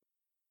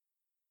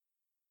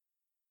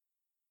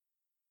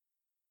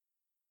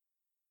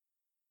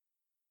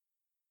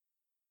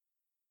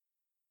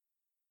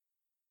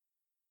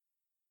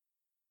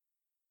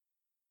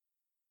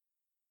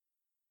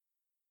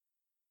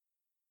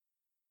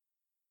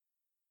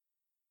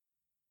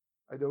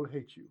I don't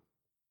hate you,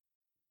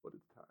 but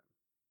it's time.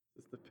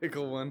 Is this the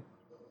pickle one?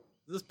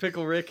 Is this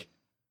Pickle Rick?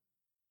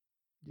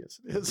 Yes,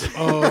 it is.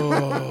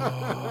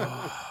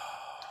 Oh.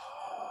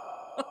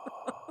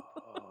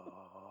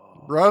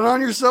 Run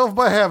on yourself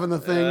by having the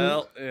thing.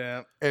 Well,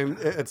 yeah. And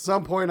at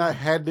some point, I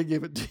had to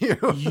give it to you.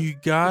 You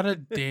gotta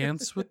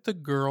dance with the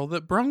girl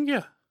that brung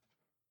you.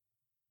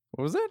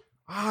 What was that?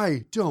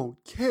 I don't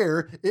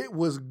care. It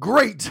was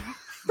great.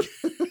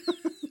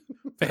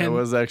 That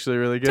was actually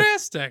really good.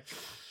 Fantastic.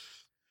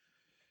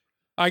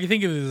 I can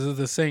think of it as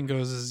the saying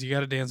goes is you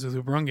gotta dance with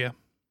who brung you.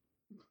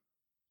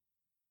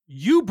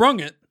 You brung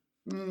it.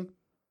 Mm.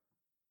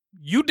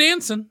 You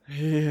dancing.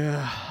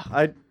 Yeah.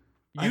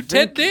 You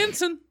Ted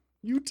dancing.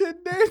 You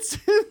Ted dancing.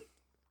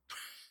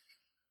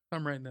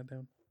 I'm writing that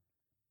down.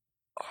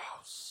 Oh,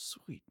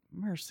 sweet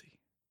mercy.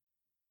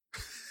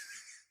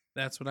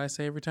 That's what I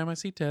say every time I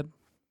see Ted.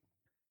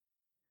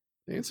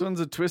 This one's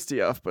a twisty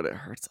off, but it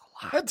hurts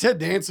a lot. That Ted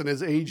Danson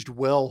has aged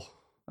well.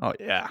 Oh,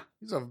 yeah.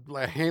 He's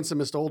the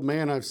handsomest old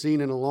man I've seen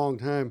in a long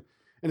time.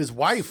 And his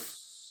wife.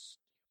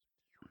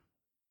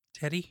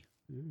 Teddy.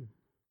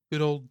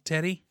 Good old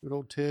Teddy. Good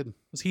old Ted.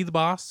 Was he the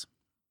boss?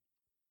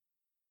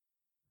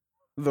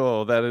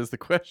 Though that is the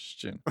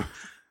question.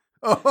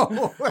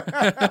 Oh.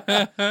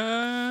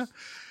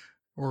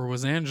 Or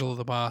was Angela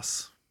the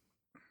boss?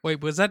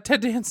 Wait, was that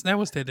Ted Danson? That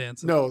was Ted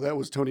Danson. No, that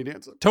was Tony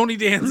Danza. Tony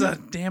Danza.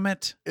 Damn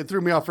it. It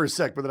threw me off for a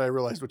sec, but then I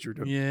realized what you were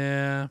doing.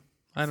 Yeah.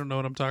 I don't know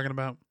what I'm talking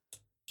about.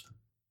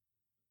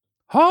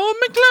 Hold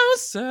me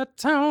closer,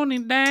 Tony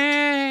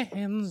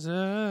Danza.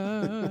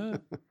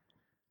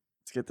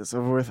 Let's get this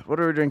over with. What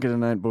are we drinking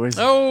tonight, boys?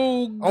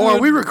 Oh,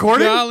 are we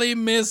recording? Golly,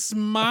 Miss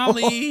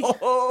Molly.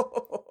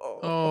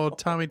 Oh,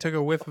 Tommy took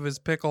a whiff of his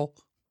pickle.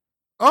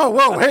 Oh,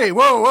 whoa, hey,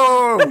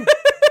 whoa.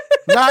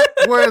 Not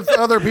with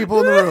other people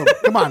in the room.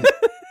 Come on.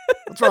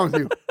 What's wrong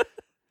with you?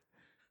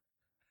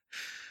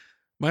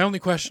 My only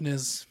question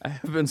is... I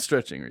have been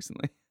stretching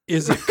recently.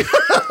 Is it...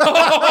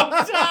 Oh,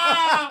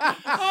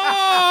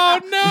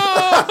 no!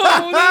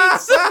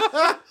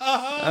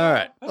 All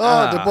right.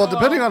 Well,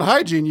 depending on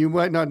hygiene, you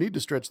might not need to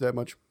stretch that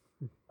much.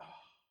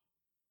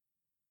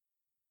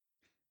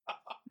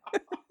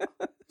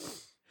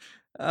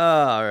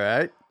 All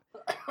right.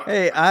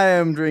 Hey, I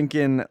am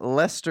drinking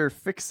Lester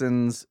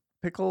Fixin's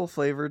pickle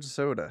flavored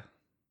soda.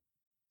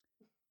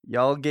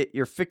 Y'all get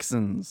your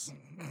fixins.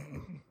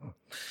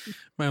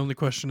 My only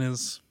question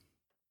is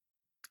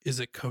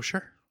it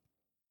kosher?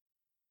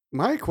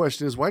 My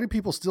question is, why do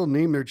people still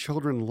name their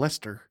children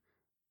Lester?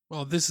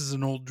 Well, this is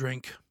an old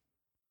drink.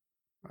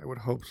 I would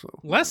hope so.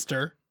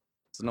 Lester?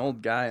 It's an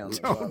old guy on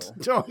the bottle.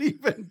 Don't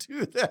even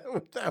do that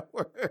with that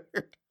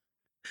word.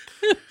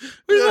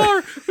 We've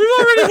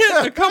already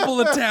hit a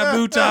couple of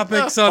taboo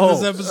topics on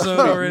this episode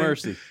already.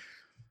 Mercy.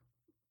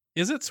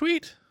 Is it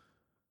sweet?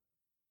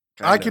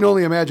 I can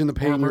only imagine the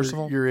pain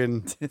merciful. you're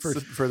in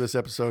for this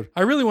episode.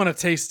 I really want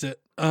to taste it.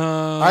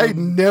 I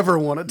never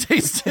want to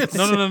taste it.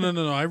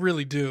 No. I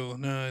really do.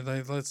 No,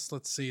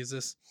 let's see. Is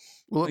this?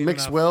 Will it late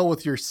mix enough? well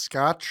with your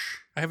scotch?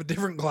 I have a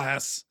different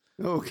glass.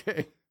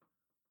 Okay.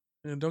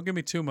 And don't give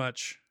me too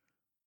much.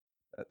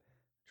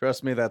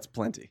 Trust me, that's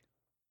plenty.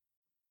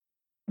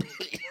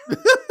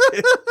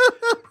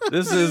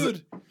 This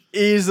is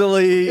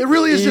easily. It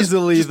really is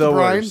easily just the the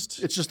brine.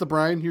 worst. It's just the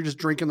brine. You're just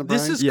drinking the brine.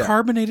 This is Yeah.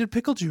 carbonated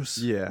pickle juice.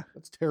 Yeah.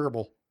 That's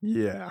terrible.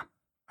 Yeah.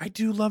 I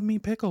do love me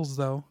pickles,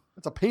 though.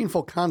 That's a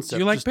painful concept. Do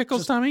you like Just-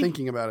 pickles, just Tommy?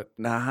 Thinking about it.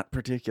 Not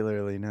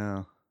particularly,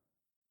 no.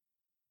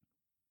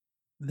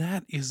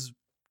 That is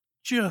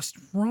just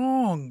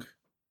wrong.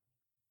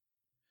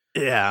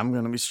 Yeah, I'm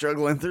going to be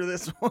struggling through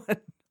this one.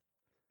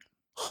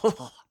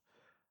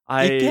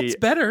 It gets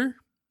better.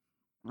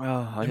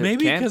 Oh,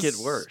 Maybe it can't because,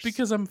 get worse.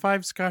 because I'm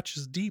 5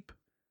 scotches deep.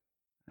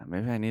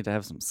 Maybe I need to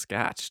have some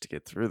scotch to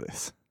get through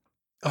this.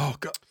 Oh,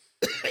 God.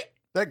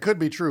 That could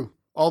be true.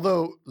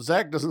 Although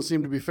Zach doesn't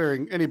seem to be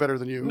faring any better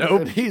than you.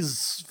 Nope. And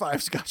he's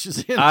 5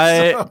 scotches in.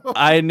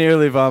 I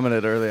nearly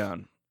vomited early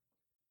on.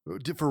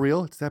 For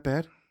real? It's that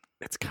bad?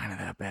 It's kind of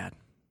that bad.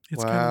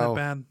 It's kind Wow. of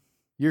that bad.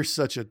 You're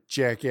such a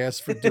jackass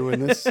for doing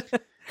this.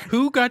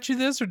 Who got you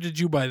this, or did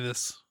you buy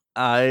this?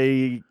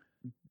 I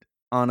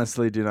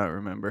honestly do not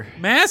remember.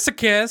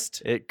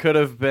 Masochist. It could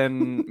have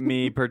been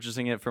me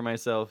purchasing it for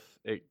myself.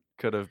 It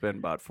could have been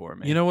bought for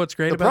me. You know what's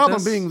great The about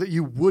problem this? being that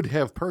you would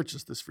have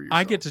purchased this for yourself.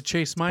 I get to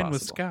chase mine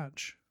with possible.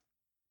 scotch.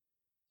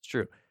 It's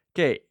true.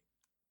 Okay.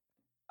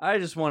 I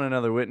just want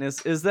another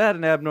witness. Is that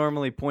an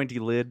abnormally pointy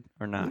lid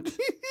or not?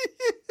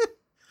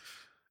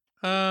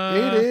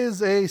 It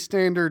is a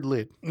standard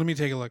lid. Let me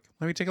take a look.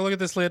 Let me take a look at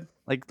this lid.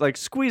 like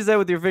squeeze that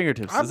with your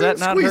fingertips. I've Does been that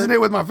not squeezing hurt?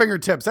 it with my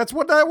fingertips. That's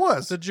what that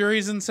was. The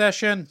jury's in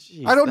session.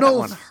 Jeez, I don't that know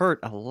one if- hurt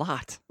a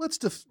lot. Let's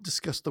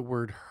discuss the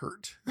word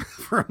hurt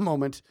for a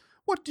moment.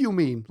 What do you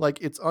mean? Like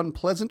it's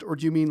unpleasant, or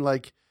do you mean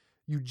like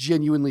you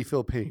genuinely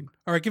feel pain?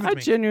 All right, give it I to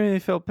me. genuinely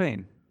felt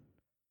pain.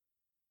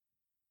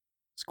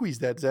 Squeeze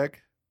that,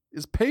 Zach.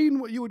 Is pain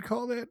what you would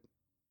call that?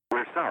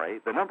 We're sorry,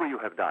 the number you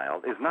have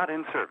dialed is not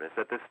in service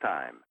at this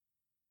time.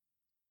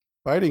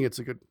 Biting it's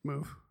a good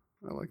move.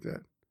 I like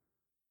that.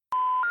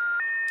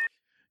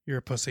 You're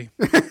a pussy.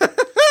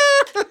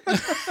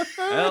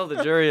 Well,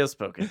 the jury has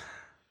spoken.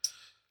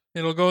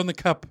 It'll go in the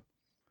cup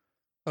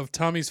of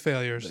Tommy's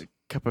failures. The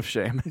cup of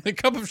shame. The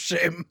cup of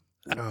shame.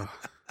 Oh.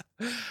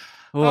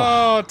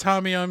 Oh,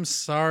 Tommy, I'm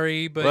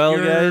sorry, but Well,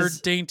 your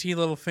guys- dainty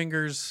little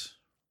fingers.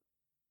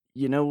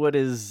 You know what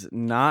is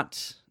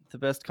not the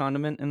best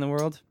condiment in the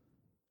world?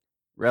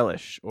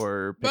 Relish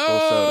or pickle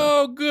soda.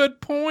 Oh,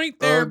 good point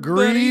there,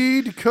 buddy.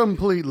 Agreed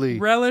completely.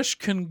 Relish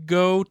can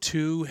go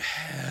to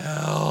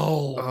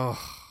hell. Ugh.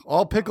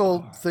 All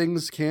pickle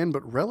things can,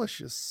 but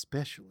relish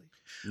especially.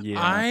 Yeah.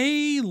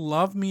 I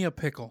love me a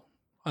pickle.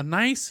 A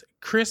nice,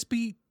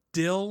 crispy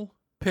dill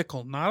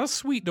pickle. Not a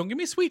sweet. Don't give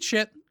me sweet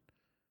shit.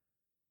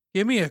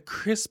 Give me a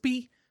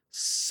crispy,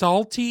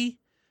 salty,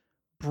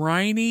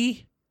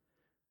 briny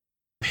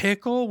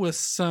pickle with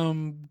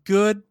some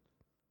good...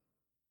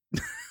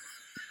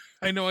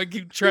 I know I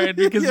keep trying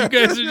because Yeah. you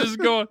guys are just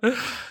going...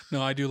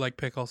 No, I do like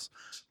pickles.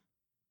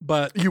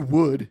 But You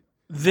would.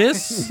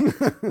 this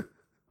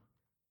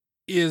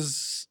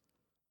is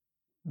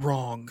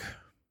wrong.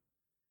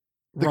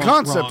 The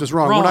concept is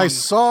wrong. When I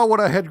saw what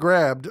I had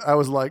grabbed, I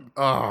was like,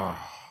 oh.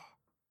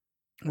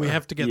 We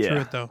have to get Yeah. through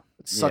it, though.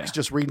 It sucks Yeah.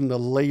 just reading the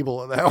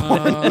label of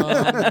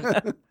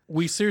that one.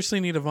 We seriously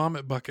need a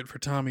vomit bucket for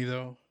Tommy,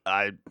 though.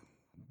 I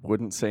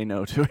wouldn't say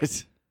no to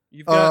it.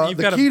 You've got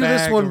The a key to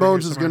this bag one, over here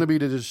Bones, is going to somewhere. be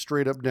to just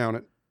straight up down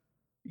it.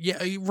 Yeah,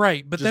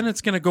 right. But then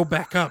it's going to go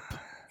back up.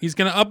 He's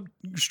going to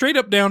straight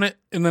up down it,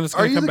 and then it's Are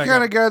going to you come the back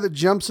kind up. of guy that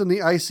jumps in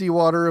the icy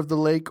water of the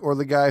lake, or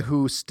the guy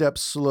who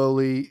steps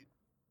slowly,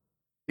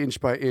 inch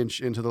by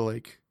inch, into the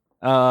lake?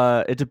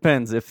 It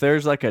depends. If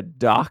there's like a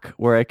dock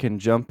where I can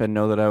jump and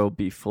know that I will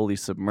be fully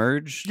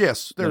submerged,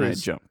 Yes, there then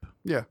is. I jump.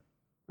 Yeah,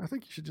 I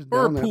think you should just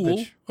Or down a that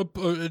pool,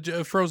 bitch.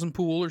 a frozen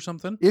pool or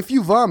something. If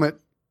you vomit,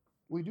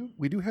 we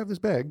do have this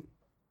bag.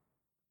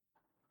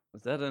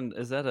 Is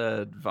that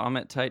a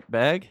vomit tight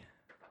bag?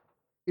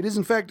 It is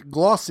in fact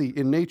glossy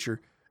in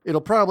nature.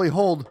 It'll probably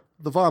hold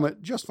the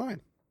vomit just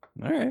fine.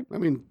 All right. I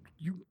mean,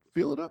 you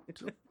feel it up.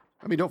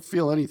 I mean, don't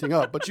feel anything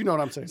up, but you know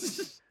what I'm saying.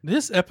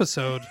 This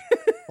episode,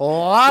 A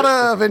lot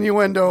of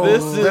innuendo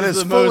that is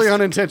the fully most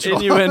unintentional.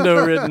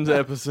 innuendo-ridden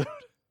episode.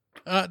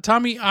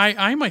 Tommy,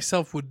 I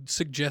myself would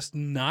suggest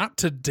not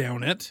to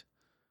down it.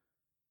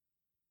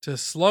 To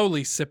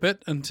slowly sip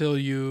it until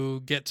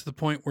you get to the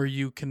point where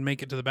you can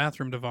make it to the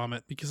bathroom to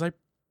vomit, because I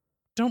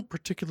don't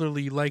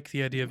particularly like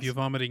the idea of you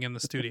vomiting in the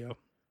studio.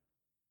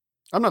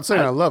 I'm not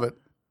saying I love it.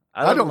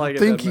 I don't like it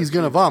think that he's much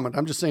going to either. vomit.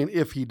 I'm just saying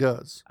if he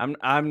does.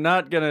 I'm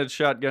not gonna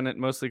shotgun it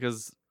mostly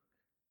because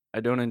I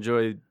don't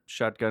enjoy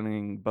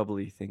shotgunning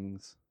bubbly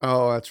things.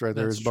 Oh, that's right.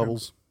 There That's is true.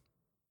 bubbles.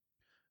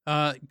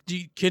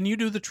 Can you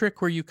do the trick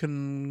where you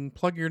can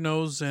plug your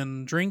nose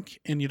and drink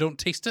and you don't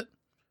taste it?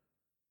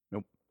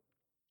 Nope.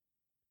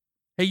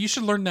 Hey, you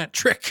should learn that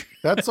trick.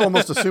 That's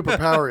almost a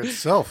superpower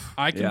itself.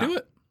 I can Yeah. do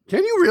it.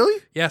 Can you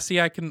really? Yeah, see,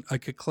 I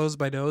could close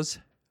my nose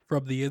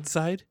from the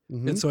inside,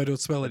 Mhm. and so I don't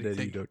smell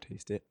anything,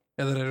 taste it.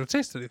 and then I don't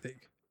taste anything.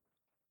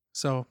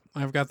 So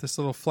I've got this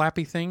little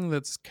flappy thing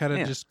that's kind of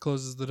Yeah. just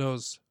closes the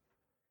nose.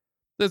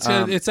 That's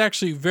Um, it's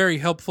actually very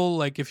helpful.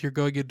 Like if you're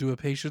going into a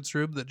patient's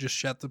room that just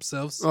shut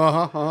themselves.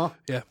 Uh-huh.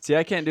 See,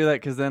 I can't do that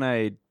because then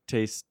I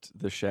taste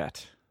the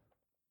shat.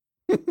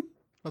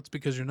 That's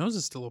because your nose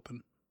is still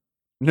open.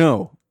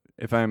 No,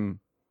 if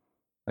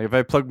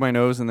I plug my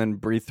nose and then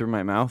breathe through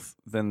my mouth,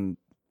 then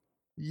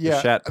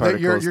Yeah. shat that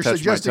you're particles touch my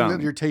suggesting that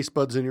tongue. your taste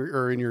buds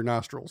are in your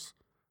nostrils.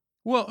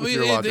 Well, With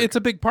your logic. it's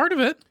a big part of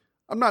it.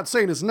 I'm not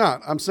saying it's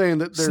not. I'm saying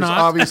that there's Snot.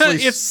 obviously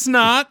it's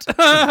snot.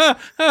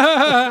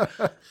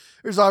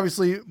 there's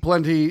obviously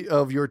plenty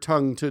of your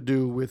tongue to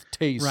do with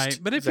taste. Right,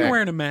 but if Zach. you're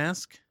wearing a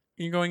mask,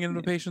 you're going into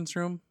a patient's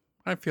room,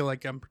 I feel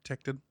like I'm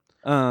protected.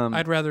 I'd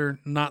I'd rather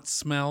not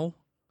smell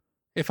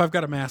if I've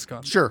got a mask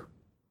on. Sure.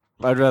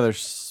 rather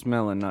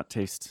smell and not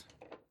taste.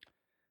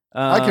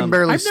 I can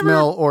barely I've never-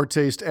 smell or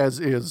taste as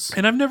is.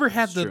 And I've never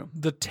had That's the, true.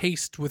 the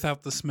taste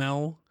without the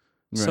smell.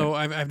 So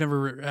I've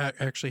never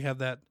actually had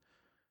that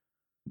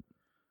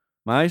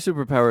My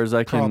superpower is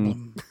I can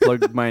problem.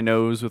 plug my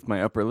nose with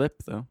my upper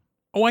lip, though.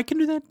 Oh, I can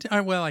do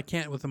that. Well, I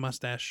can't with a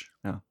mustache.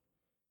 No.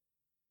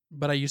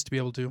 But I used to be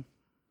able to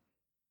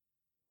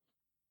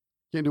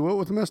Can't do what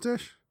with a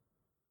mustache?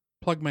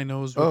 plug my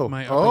nose with Oh,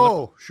 my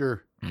upper lip.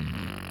 sure.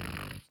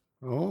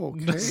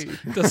 Okay.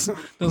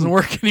 Doesn't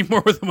work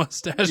anymore with a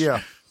mustache.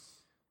 Yeah.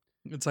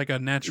 It's like a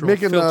natural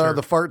Making filter.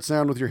 the fart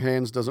sound with your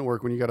hands doesn't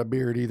work when you got a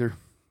beard either.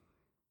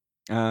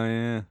 Oh,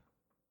 yeah.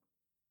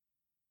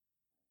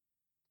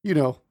 You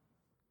know.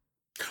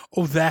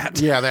 Oh, that.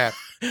 Yeah, that.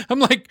 I'm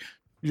like,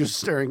 You're just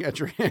staring at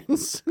your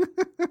hands.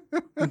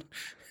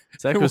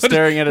 Zach was What is-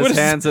 staring at what his is-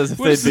 hands as if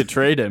what they'd is-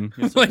 betrayed him.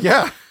 He's like,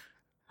 Yeah.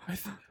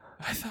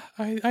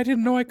 I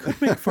didn't know I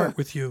could make fart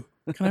with you.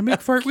 Can I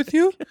make fart with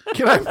you?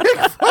 Can I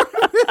make fart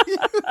with you?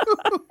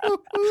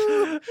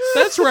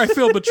 That's where I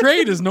feel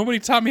betrayed. Is nobody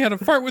taught me how to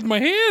fart with my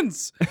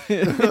hands.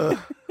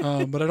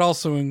 But it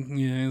also,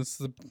 it's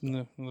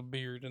the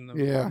beard and the,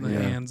 Yeah. and the Yeah.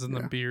 hands and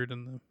Yeah. the beard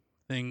and the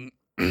thing.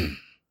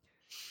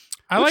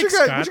 I What's like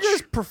your scotch. What's your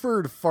guys'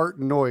 preferred fart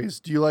noise?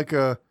 Do you like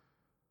a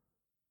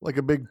Like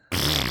a big,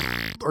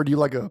 or do you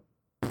like a?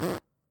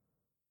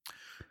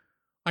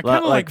 I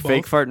kind of like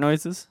fake both. fart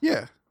noises.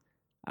 Yeah,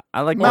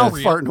 I like mouth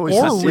the, fart noises.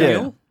 Or Yeah.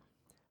 real.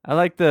 I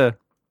like the.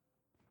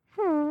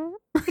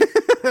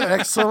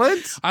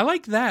 Excellent. I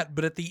like that,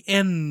 but at the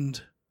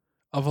end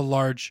of a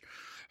large.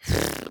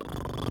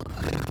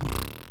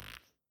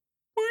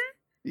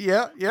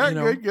 Yeah, You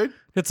know. good.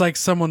 It's like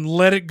someone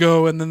let it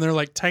go and then they're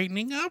like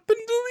tightening up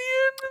until the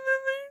end and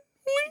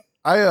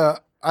then they.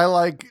 I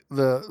like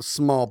the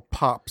small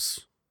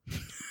pops.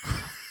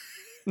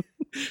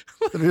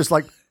 They're just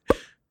like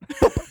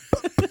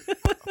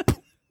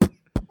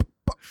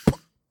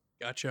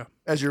Gotcha.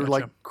 as you're Gotcha.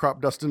 like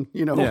crop dusting,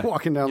 Yeah.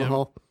 walking down the Yep.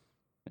 hall.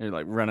 You're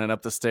like running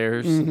up the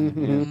stairs. Mhm.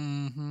 Yeah.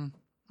 Mm-hmm.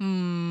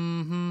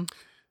 Mm-hmm.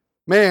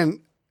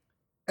 Man,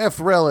 F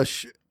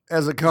relish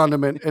as a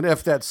condiment and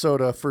F that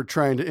soda for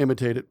trying to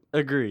imitate it.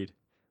 Agreed.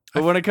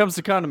 But when it comes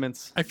to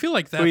condiments, I feel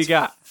like that's Who you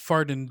got?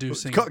 fart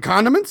inducing.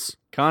 Condiments?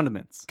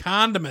 condiments.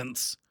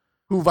 Condiments.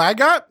 Who've I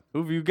got?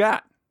 Who've you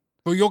got?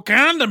 For your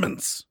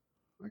condiments.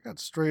 I got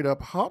straight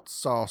up hot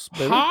sauce,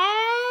 baby.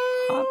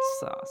 Hot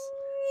sauce.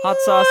 Hot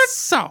sauce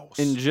sauce.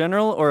 in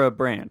general or a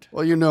brand?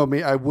 Well, you know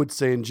me, I would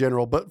say in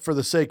general, but for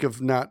the sake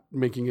of not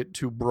making it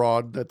too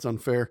broad, that's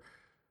unfair.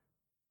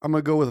 I'm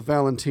going to go with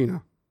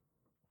Valentina.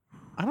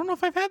 I don't know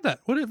if I've had that.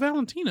 What is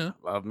Valentina?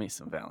 Love me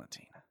some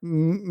Valentina.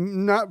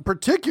 Not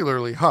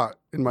particularly hot,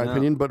 in my No.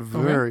 opinion, but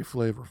very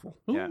flavorful.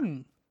 Yeah.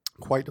 Ooh,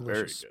 Quite Very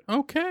delicious. good.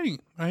 okay.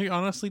 I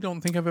honestly don't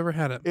think I've ever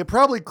had it. It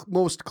probably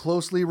most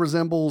closely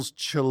resembles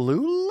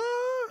Cholula,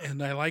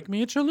 And I like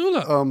me a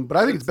Cholula. but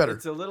I think it's better.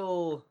 It's a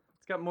little.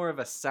 It's got more of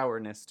a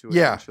sourness to it.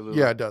 Yeah, than Cholula.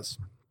 yeah, it does.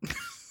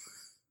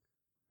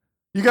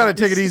 You got to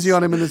take it easy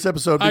on him in this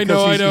episode I because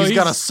know, I know, he's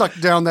got to he's- suck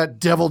down that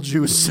devil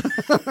juice.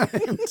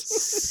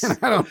 and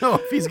I don't know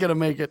if he's going to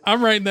make it.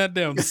 I'm writing that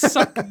down.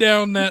 Suck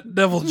down that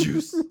devil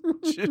juice.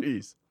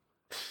 Jeez.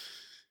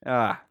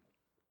 Ah.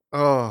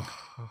 Oh,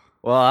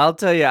 Well, I'll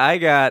tell you, I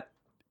got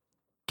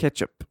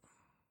ketchup.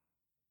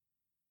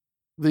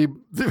 the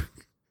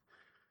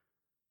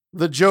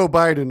Joe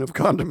Biden of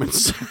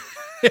condiments.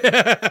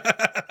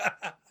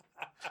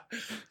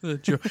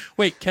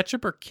 Wait,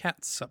 ketchup or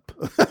catsup?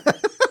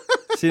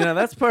 See, now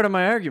that's part of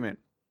my argument.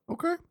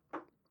 Okay.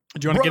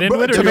 Do you want to get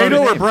into it, or tomato do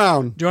you or want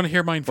brown? to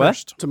hear mine What?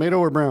 first? Tomato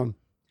or brown?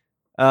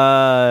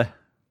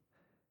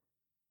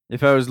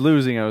 If I was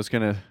losing, I was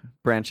gonna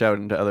branch out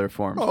into other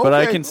forms, Oh, but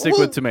I okay. can stick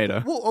Well- with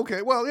tomato. Well,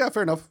 okay. Well, yeah,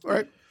 fair enough. All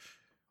right.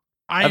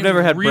 I'm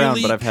never had brown,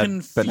 really but I've had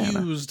confused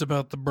banana.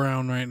 about the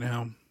brown right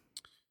now.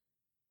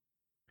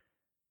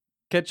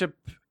 Ketchup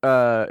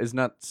is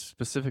not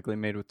specifically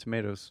made with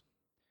tomatoes.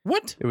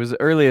 What? It was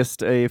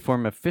earliest a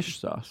form of fish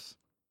sauce.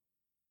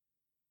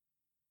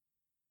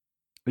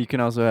 You can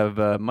also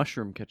have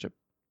mushroom ketchup.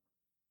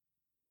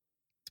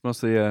 It's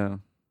mostly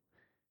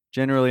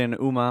generally an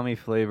umami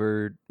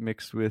flavor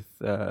mixed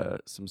with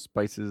some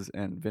spices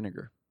and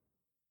vinegar.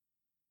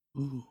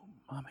 Ooh,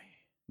 mommy.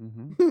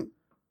 Mm-hmm.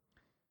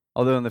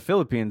 Although in the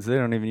Philippines, they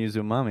don't even use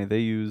umami. They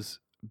use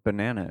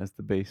banana as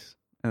the base,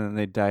 and then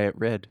they dye it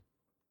red.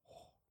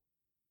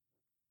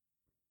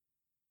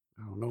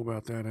 I don't know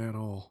about that at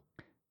all.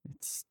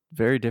 It's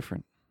very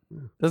different.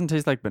 Yeah. Doesn't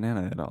taste like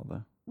banana at all,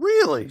 though.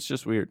 Really? It's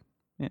just weird.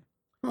 Yeah.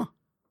 Huh.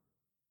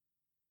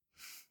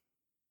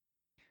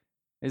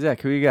 Hey,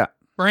 Zach, who you got?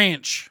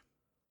 Ranch.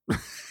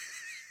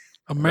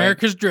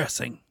 America's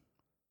dressing.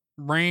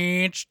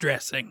 Ranch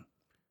dressing.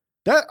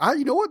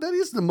 You know what? That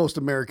is the most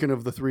American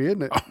of the three,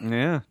 isn't it?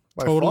 Yeah.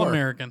 By Total far.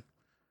 American.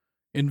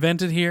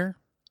 Invented here.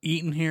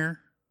 Eaten here.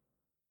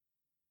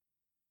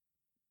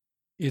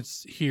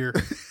 It's here.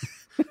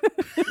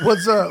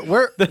 Was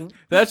where?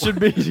 That should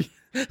be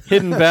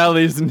Hidden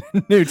Valley's new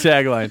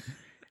tagline.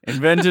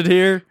 Invented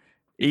here,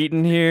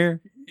 eaten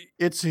here.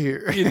 It's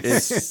here.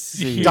 It's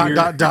here.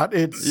 Dot.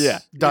 It's Yeah.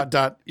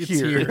 Dot. It's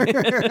Here.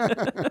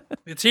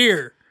 It's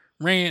here.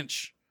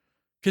 Ranch.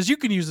 Because you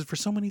can use it for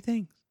so many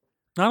things.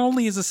 Not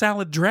only is a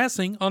salad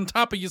dressing on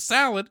top of your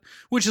salad,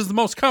 which is the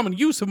most common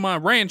use of my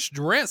ranch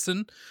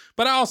dressing,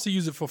 but I also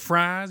use it for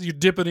fries. You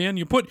dip it in,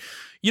 you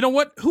know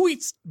what? Who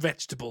eats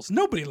vegetables?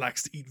 Nobody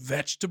likes to eat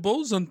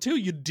vegetables until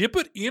you dip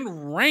it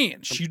in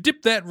ranch. You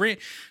dip that ranch.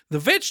 The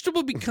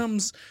vegetable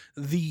becomes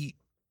the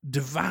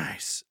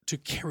device to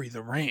carry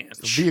the ranch.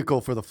 The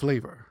vehicle for the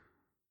flavor,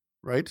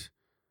 right?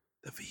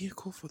 The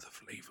vehicle for the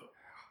flavor.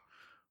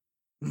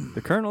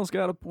 The Colonel's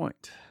got a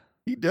point.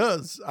 He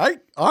does. I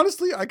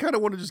honestly, I kind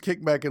of want to just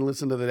kick back and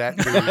listen to that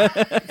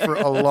dude for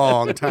a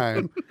long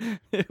time.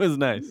 It was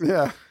nice.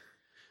 Yeah.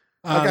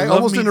 Like I love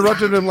almost me-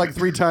 interrupted him like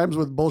 3 times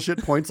with bullshit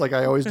points, like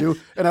I always do,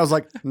 and I was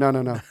like, no.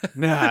 Nah,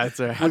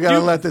 it's all right. We gotta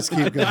let this keep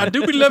I going.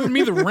 do be loving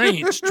me the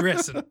ranch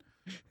dressing.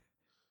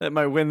 That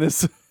might win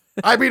this.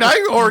 I mean,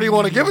 I already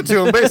want to give it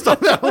to him based on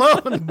that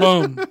alone.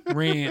 Boom.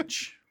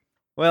 Ranch.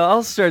 Well,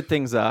 I'll start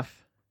things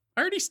off.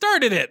 I already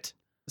started it.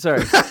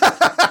 Sorry.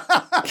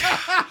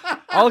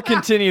 I'll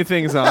continue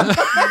things on.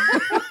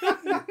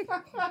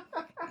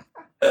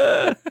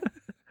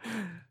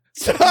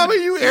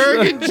 Tommy, you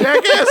arrogant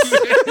jackass.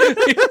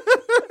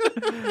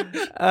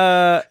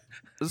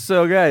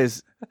 So,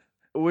 guys,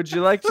 Would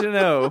you like to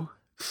know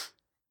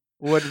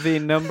what the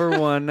number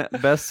one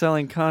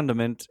best-selling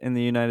condiment in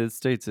the United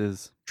States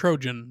is?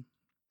 Trojan.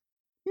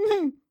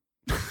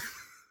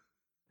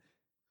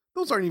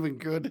 Those aren't even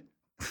good.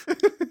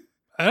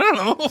 I don't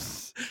know.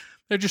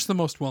 They're just the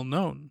most well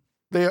known.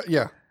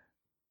 Yeah.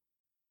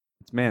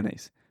 It's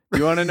mayonnaise.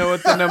 You want to know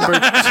what the number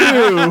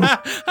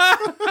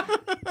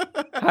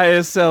 2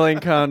 highest selling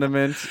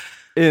condiment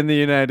in the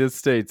United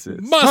States is?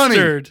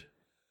 Mustard.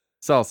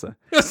 Salsa.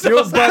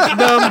 But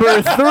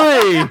number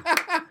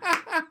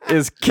 3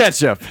 is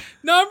ketchup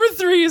Number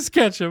 3 is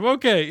ketchup.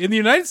 Okay. In the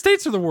United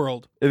States or the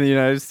world? in the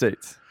United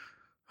States.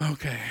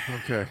 Okay.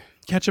 Okay.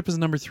 Ketchup is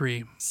number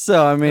 3.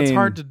 So, I mean,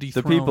 hard to the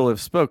dethrone. people have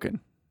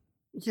spoken.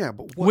 Yeah,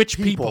 but what Which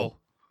people?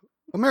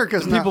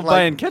 America's The not people like,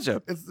 buying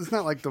ketchup. It's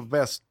not like the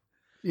best,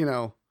 you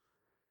know.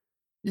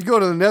 You go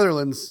to the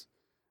Netherlands,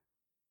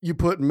 you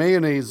put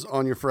mayonnaise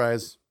on your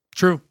fries.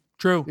 True.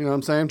 You know what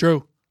I'm saying?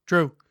 True.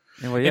 Yeah,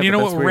 well, yeah, And you but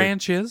know that's what weird.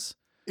 ranch is?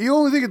 You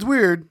only think it's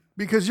weird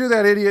because you're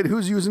that idiot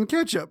who's using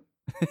ketchup.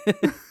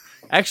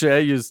 Actually, I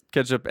use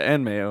ketchup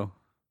and mayo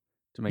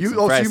to make some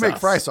fry So you sauce. make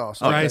fry sauce.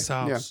 Fry Okay.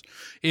 sauce.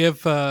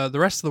 If the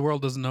rest of the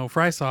world doesn't know,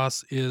 fry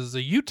sauce is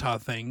a Utah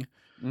thing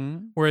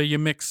Mm-hmm. where you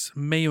mix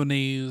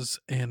mayonnaise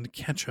and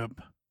ketchup.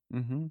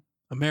 Mm-hmm.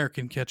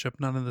 American ketchup,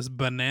 none of this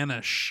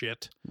banana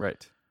shit.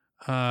 Right.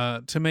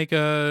 To make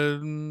a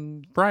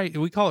fry,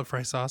 we call it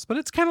fry sauce, but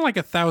it's kind of like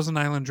a Thousand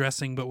Island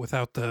dressing, but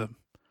without the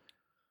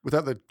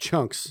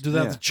chunks.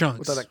 without Yeah. the chunks,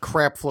 Without that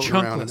crap floating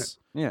around in it. chunkless.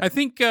 Yeah. I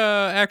think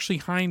actually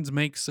Heinz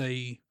makes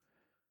a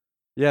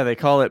Yeah, they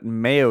call it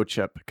mayo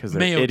chup because they're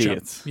mayo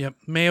idiots. chup. Yep,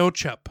 mayo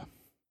chup.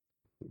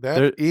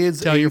 That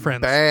is Tell a your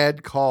friends.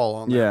 bad call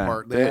on Yeah, that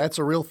part. they- That's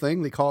a real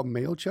thing. They call it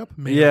mayo chup.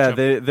 Mayo Yeah,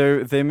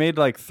 chup. they made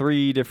like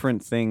 3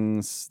 different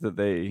things that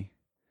they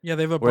Yeah,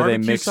 they have a where they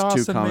barbecue mix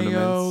sauce two and mayo.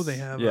 condiments. They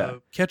have Yeah.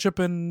 ketchup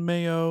and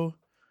mayo.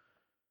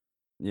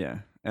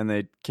 and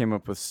they came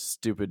up with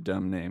stupid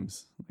dumb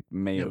names like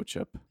mayo Yep.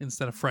 chup.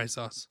 Instead of fry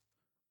sauce.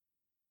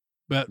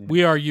 But Yeah.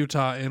 we are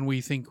Utah and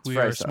we think we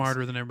fry are sauce.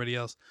 smarter than everybody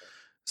else.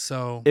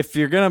 So If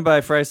you're gonna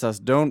buy fry sauce,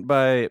 don't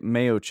buy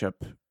mayo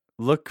chup.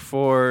 Look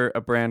for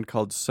a brand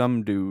called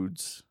Some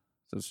Dudes.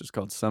 So it's just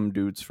called Some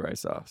Dudes fry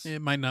sauce.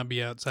 it might not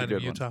be outside of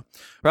good one. Utah.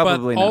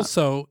 Probably but not.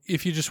 also,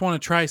 if you just want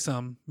to try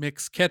some,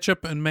 mix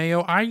ketchup and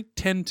mayo. I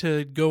tend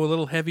to go a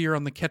little heavier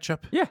on the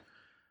ketchup. Yeah.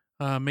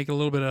 Make it a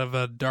little bit of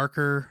a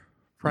darker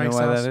fry you know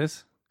sauce. why that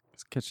is?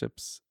 'Cause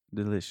ketchup's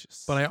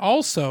delicious. But I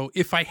also,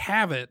 if I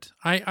have it,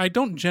 I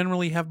don't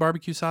generally have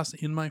barbecue sauce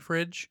in my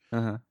fridge.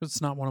 uh-huh. It's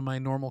not one of my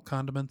normal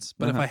condiments.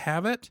 But if Uh-huh. I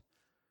have it,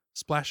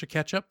 splash of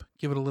ketchup,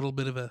 give it a little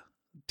bit of a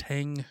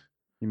tang.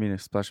 You mean a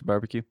splash of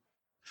barbecue?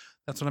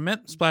 That's what I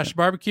meant. Splash of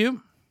barbecue,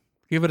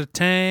 give it a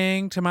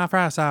tang to my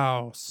fry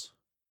sauce.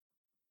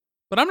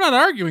 But I'm not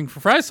arguing for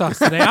fry sauce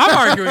today. I'm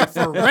arguing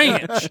for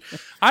ranch.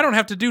 I don't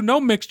have to do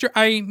no mixture.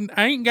 I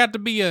ain't got to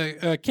be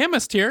a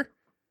chemist here.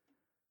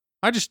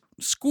 I just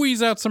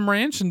squeeze out some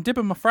ranch and dip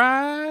in my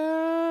fries.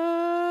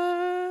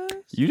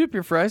 You dip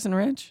your fries in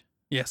ranch?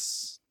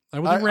 Yes. I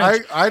will do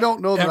ranch. I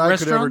don't know that At I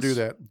could ever do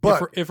restaurants, that.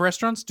 But if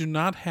restaurants do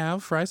not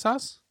have fry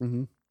sauce,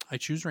 Mhm. I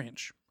choose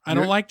ranch. I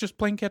don't You're- like just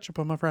plain ketchup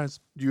on my fries.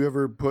 do you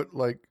ever put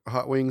like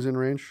hot wings in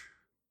ranch?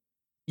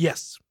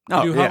 Yes.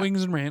 Oh, I do hot yeah.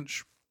 wings and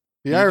ranch.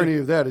 The You irony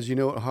of that is, you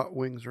know what hot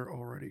wings are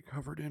already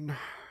covered in?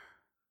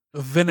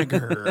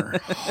 Vinegar.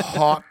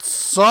 Hot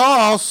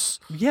sauce.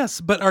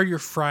 Yes, but are your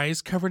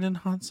fries covered in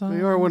hot sauce?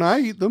 They are when I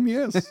eat them,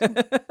 yes.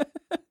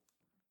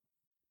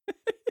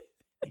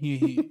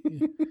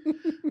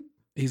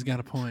 He's got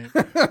a point.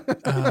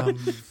 Um,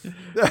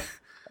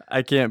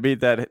 I can't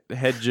beat that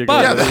head jiggle.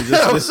 But- yeah, that he that, just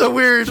that did. was so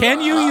weird.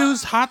 can you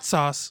use hot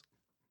sauce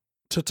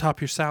to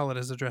top your salad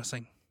as a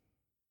dressing?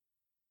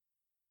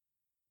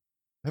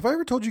 Have I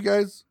ever told you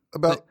guys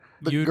about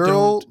the you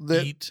girl don't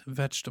that eat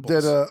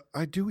vegetables.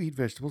 I do eat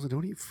vegetables. I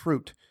don't eat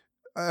fruit.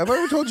 Have I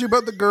ever told you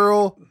about the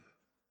girl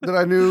that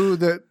I knew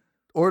that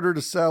ordered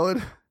a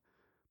salad,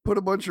 put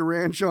a bunch of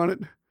ranch on it,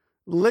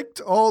 licked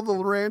all the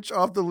ranch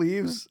off the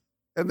leaves,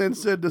 and then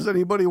said, "Does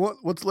anybody want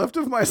what's left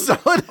of my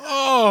salad?"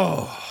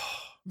 Oh,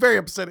 Very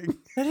upsetting.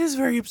 that is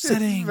very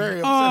upsetting. very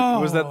upsetting. Oh.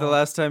 Was that the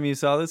last time you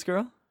saw this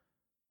girl?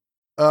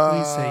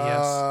 Please say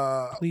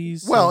yes.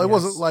 Please. Well, say it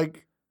wasn't yes.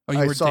 like Oh, you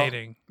I were saw-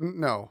 dating.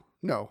 no.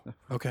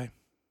 Okay.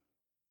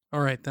 All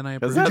right, then I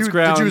Because approve. that's Did you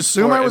grounds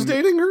assume for I was im-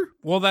 dating her?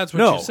 Well, that's what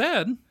No. you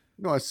said.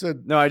 No, I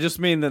said No, I just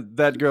mean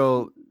that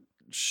girl.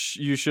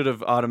 You should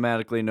have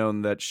automatically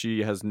known that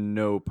she has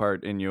no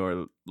part in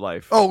your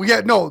life. oh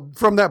yeah, no.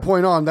 From that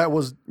point on, that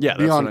was Yeah, that's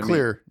beyond what I mean.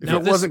 clear. If Now,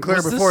 it wasn't clear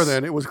was before this-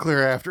 then, it was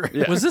clear after.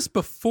 Yeah. Was this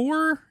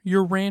before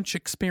your ranch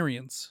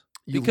experience?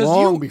 Because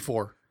Long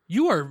before.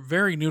 You are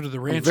very new to the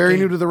I'm ranch. very game.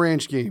 new to the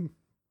ranch game.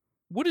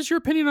 What is your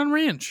opinion on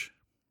ranch?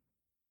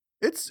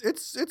 It's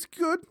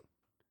good.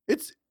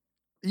 It's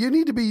you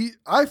need to be.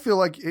 I feel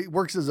like it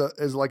works as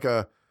a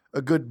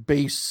good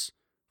base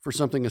for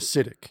something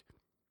acidic,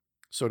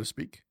 so to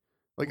speak.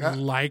 Like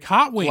Like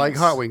hot wings. like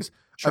hot wings.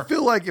 Sure. I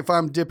feel like if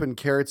I'm dipping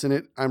carrots in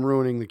it, I'm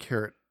ruining the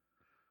carrot.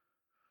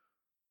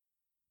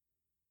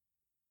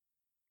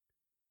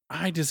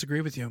 I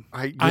disagree with you.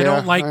 I yeah,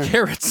 don't like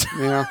carrots.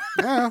 Yeah.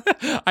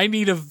 I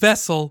need a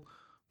vessel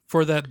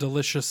for that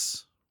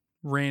delicious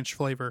ranch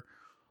flavor.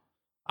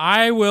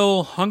 I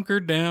will hunker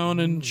down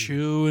and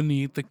chew and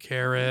eat the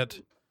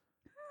carrot.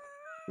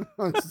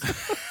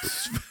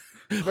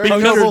 Very Hunker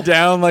noble.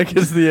 down like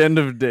it's the end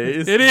of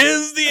days. It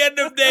is the end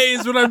of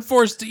days when I'm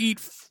forced to eat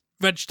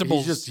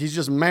vegetables. He's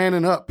just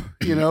manning up,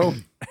 you know.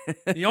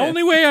 The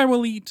only way I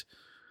will eat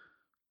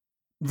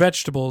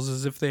vegetables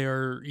is if they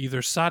are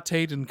either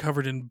sauteed and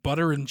covered in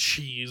butter and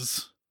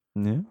cheese,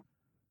 Yeah.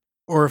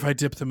 or if I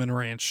dip them in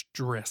ranch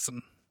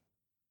dressing.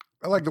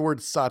 I like the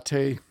word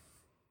saute.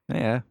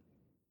 Yeah.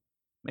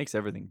 Makes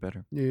everything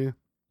better. Yeah.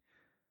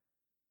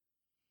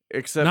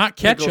 Except Not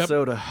pickle ketchup.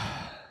 soda.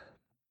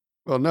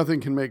 Well, nothing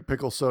can make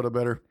pickle soda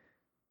better.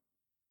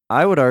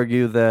 I would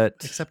argue that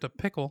Except a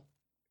pickle.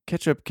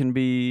 ketchup can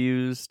be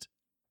used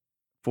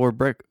for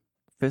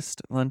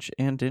breakfast, lunch,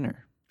 and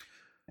dinner.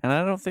 And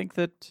I don't think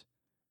that...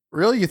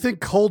 Really? You think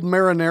cold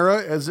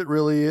marinara, as it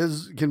really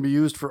is, can be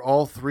used for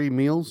all 3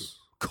 meals?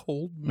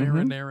 Cold Mm-hmm.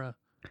 marinara.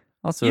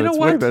 Also, You know it's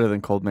way what? better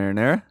than cold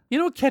marinara. You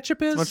know what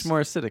ketchup is? It's much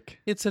more acidic.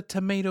 It's a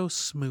tomato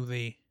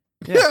smoothie.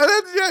 Yeah,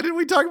 didn't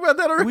we talk about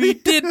that already? We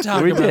did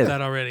talk We about did.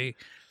 that already.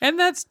 And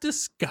that's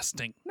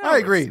disgusting. I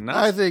agree. it's not.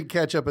 I think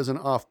ketchup is an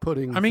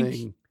off-putting I mean,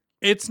 thing.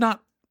 It's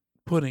not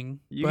pudding,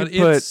 You but could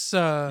put- it's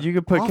You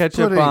could put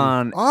ketchup Off-putting.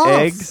 on Off.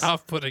 eggs,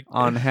 off-putting.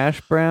 on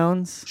hash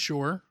browns.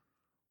 Sure.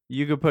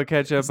 You could put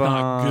ketchup It's not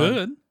on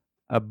good.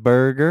 a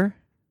burger.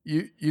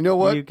 You know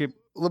what? You could,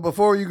 Well,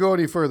 before you go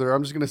any further,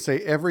 I'm just going to say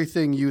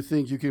everything you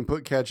think you can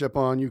put ketchup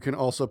on, you can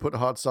also put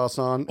hot sauce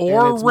on.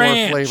 Or and it's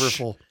ranch. more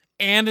flavorful.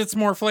 And it's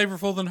more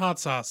flavorful than hot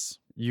sauce.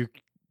 you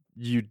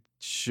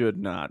should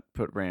not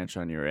put ranch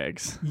on your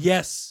eggs.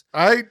 Yes.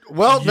 Now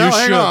You hang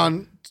should.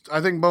 on. I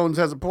think Bones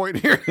has a point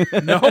here.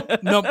 Nope.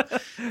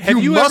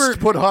 Have you must ever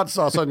put hot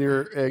sauce on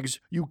your eggs.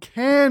 You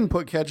can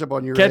put ketchup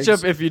on your Ketchup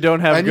eggs. if you don't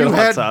have and good you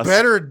hot had sauce.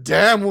 better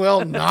damn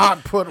well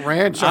not put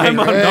ranch on I'm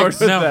your on board eggs.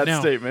 with no, that no.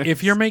 statement.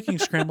 If you're making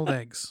scrambled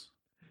eggs,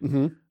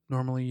 hmm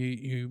normally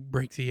you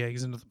break the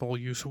eggs into the bowl.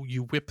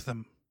 You whip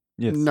them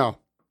Yes. No.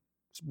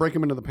 Just break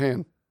them into the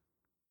pan.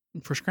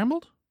 for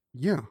scrambled.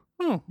 Yeah.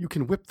 Oh, You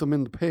can whip them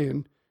in the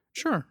pan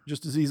sure,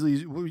 just as easily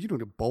as you don't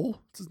need a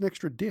bowl. It's an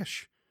extra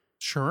dish.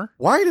 sure.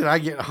 Why did I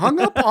get hung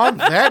up on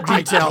that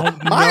detail?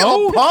 don't My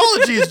know.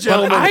 apologies, But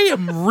gentlemen. I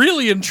am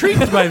really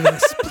intrigued by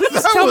this. Please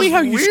That tell me was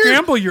how you weird.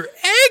 scramble your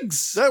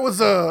eggs. That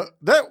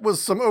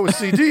was some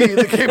OCD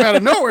that came out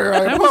of nowhere. I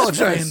That was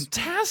apologize.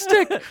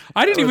 fantastic.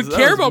 I didn't That even was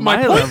care about my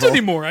my point level.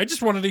 anymore. I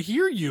just wanted to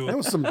hear you. That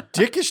was some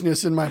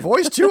dickishness in my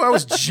voice too. I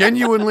was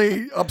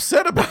genuinely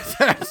upset about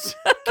that.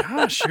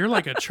 Gosh, you're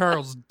like a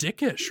Charles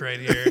Dickish right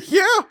here.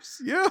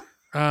 Yeah.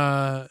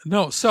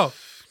 No, so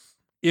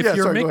if Yeah,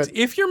 you're sorry, go ahead.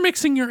 if you're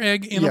mixing your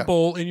egg in Yeah. a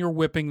bowl and you're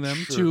whipping them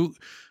Sure. to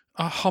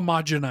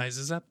homogenize,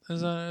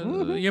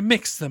 you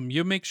mix them.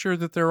 You make sure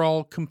that they're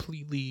all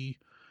completely.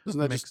 Isn't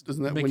that Mix-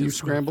 when make you it smooth.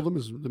 scramble them?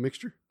 Is the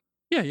mixture?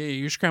 Yeah,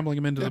 you're scrambling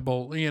them into Yeah. the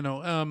bowl.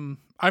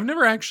 I've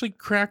never actually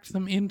cracked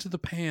them into the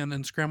pan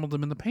and scrambled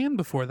them in the pan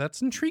before.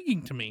 That's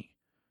intriguing to me.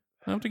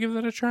 I'll have to give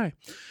that a try.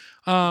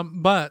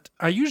 But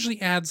I usually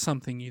add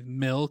something, either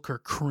milk or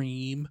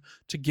cream,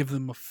 to give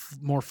them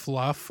more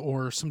fluff,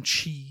 or some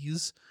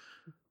cheese.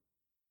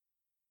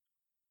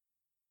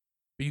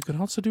 But you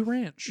can also do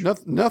ranch.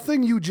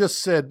 Nothing you just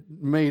said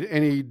made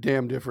any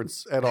damn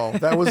difference at all.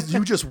 That was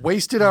you just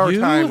wasted our You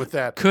time with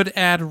that. Could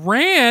add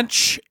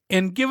ranch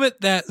and give it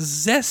that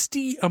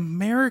zesty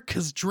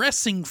America's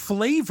dressing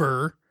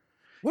flavor.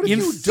 What if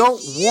you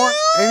don't want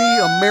any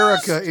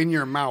America in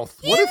your mouth?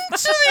 What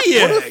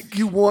if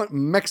you want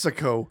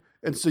Mexico,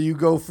 and so you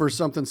go for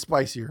something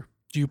spicier?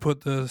 Do you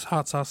put the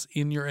hot sauce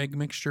in your egg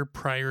mixture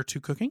prior to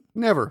cooking?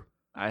 Never.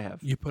 I have.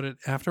 You put it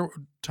after?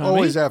 Tommy?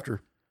 Always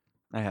after.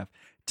 I have.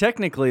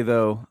 Technically,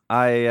 though,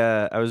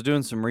 I was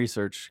doing some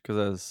research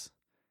because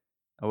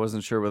I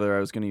wasn't sure whether I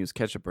was going to use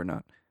ketchup or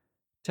not.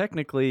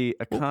 Technically,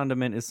 a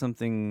condiment is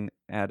something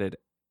added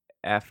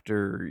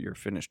after you're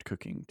finished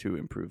cooking to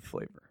improve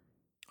flavor.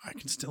 I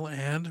can still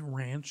add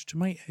ranch to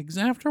my eggs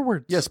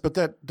afterwards. Yes, but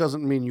that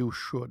doesn't mean you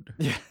should.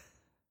 Yeah.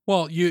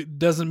 Well,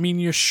 doesn't mean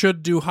you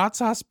should do hot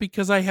sauce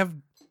because I have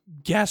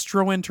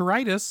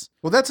gastroenteritis.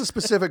 Well, that's a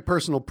specific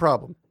personal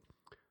problem.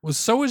 Well,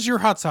 so is your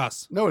hot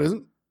sauce. No, it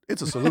isn't.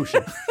 It's a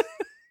solution.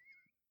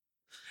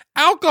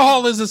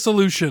 Alcohol is a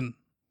solution.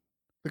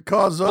 The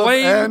cause of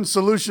Blame- and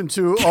solution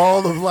to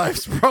all of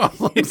life's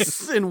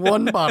problems in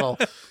one bottle.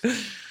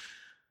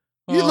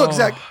 Look,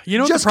 Zach, You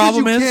know what just the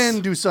problem you is?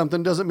 can do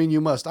something doesn't mean you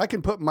must. I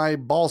can put my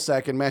ball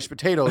sack in mashed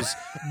potatoes,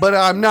 but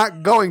I'm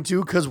not going to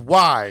because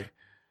why?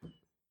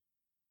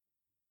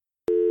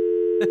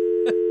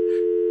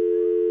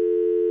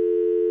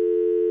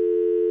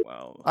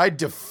 Wow. I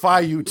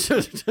defy you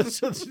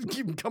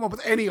to come up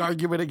with any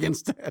argument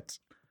against that.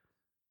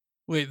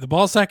 Wait, the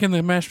ball sack and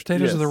the mashed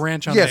potatoes Yes. or the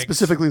ranch on Yeah, eggs?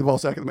 specifically the ball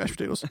sack and the mashed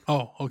potatoes.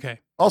 Oh, okay.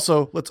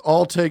 Also, let's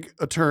all take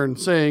a turn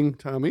saying,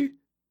 Tommy,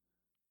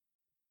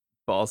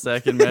 ball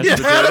sack and mashed Yeah,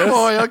 potatoes.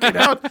 boy.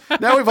 Okay,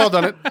 now we've all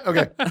done it.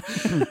 Okay.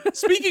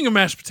 Speaking of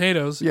mashed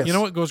potatoes, Yes. you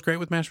know what goes great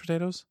with mashed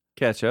potatoes?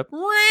 Ketchup.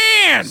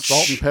 Ranch.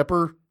 Salt and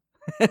pepper.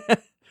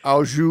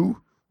 Au jus.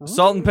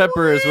 Salt and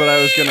pepper is what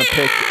I was gonna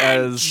pick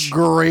as.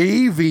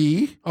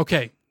 Gravy.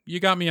 Okay, you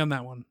got me on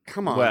that one.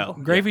 Come on. Well,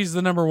 Gravy's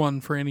the number one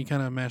for any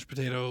kind of mashed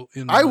potato.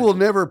 I will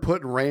never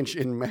put ranch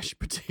in mashed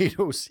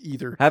potatoes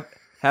either.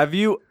 Have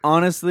you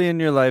honestly in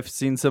your life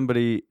seen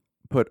somebody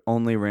put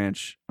only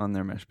ranch on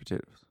their mashed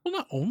potatoes? Well,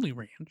 not only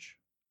ranch.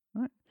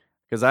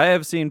 Because I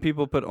have seen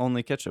people put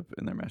only ketchup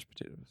in their mashed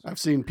potatoes. I've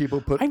seen people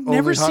put I've only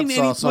never hot seen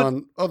sauce anyone-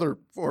 on other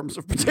forms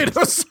of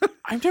potatoes.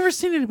 I've never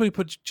seen anybody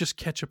put just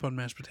ketchup on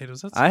mashed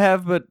potatoes. I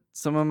have, but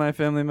some of my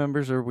family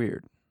members are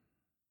weird.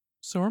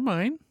 So are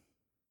mine.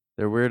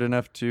 They're weird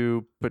enough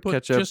to put Put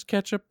ketchup just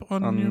ketchup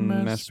on on your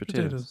mashed mashed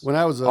potatoes. potatoes. when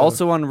I was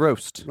also on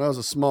roast. when I was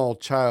a small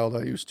child,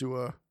 I used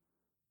to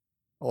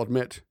I'll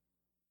admit,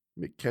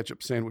 make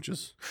ketchup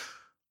sandwiches.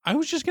 I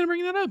was just going to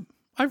bring that up.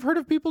 I've heard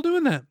of people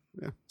doing that.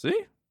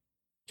 See?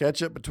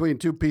 Ketchup between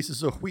two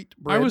pieces of wheat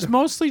bread. I was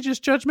mostly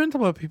just judgmental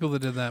about people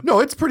that did that. No,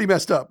 it's pretty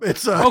messed up.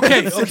 It's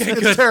Okay, it's, okay, it's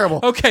good. terrible.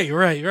 Okay,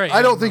 right.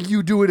 I don't think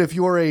you do it if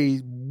you're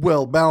a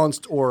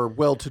well-balanced or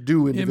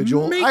well-to-do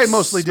individual. makes- I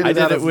mostly did I it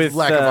did out it of with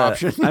lack of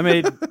option. I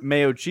made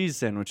mayo cheese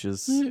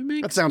sandwiches.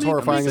 That sounds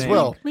horrifying as as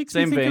well. Makes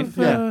Same me think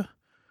vein,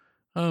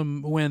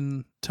 of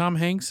when Tom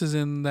Hanks is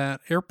in that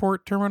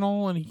airport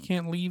terminal and he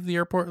can't leave the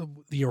airport,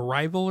 the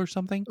arrival or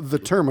something, The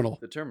terminal.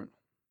 The terminal.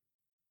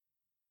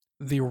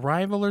 the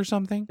arrival or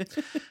something,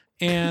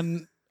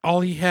 and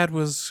all he had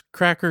was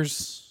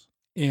crackers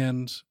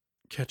and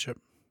ketchup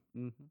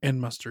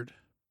and mustard.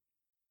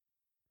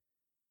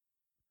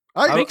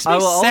 I, Makes I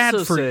me will sad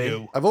also for say-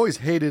 you. I've always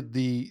hated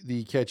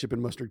the ketchup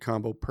and mustard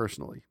combo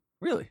personally.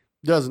 Really?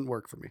 Doesn't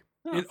work for me.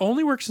 It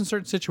only works in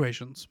certain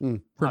situations for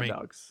Hot me.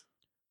 dogs.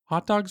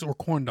 Hot dogs or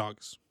corn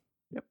dogs.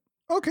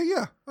 Okay,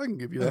 yeah, I can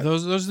give you that.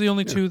 Those are the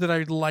only Yeah. two that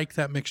I like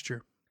that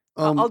mixture.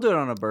 I'll do it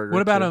on a burger.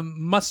 What about too. a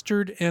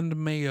mustard and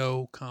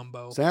mayo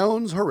combo?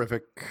 Sounds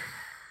horrific.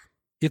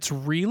 It's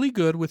really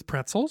good with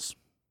pretzels,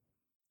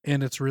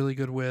 and it's really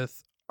good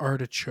with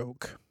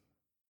artichoke.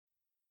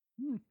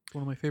 One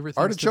of my favorite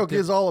things. Artichoke to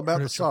dip is all about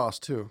the artichoke. sauce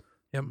too.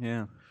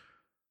 Yeah.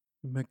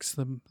 Mix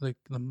them like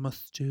the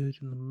mustard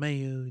and the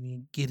mayo, and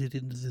you get it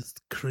into this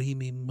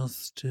creamy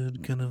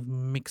mustard kind of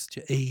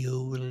mixture,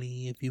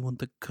 aioli, if you want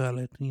to call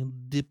it. And you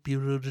dip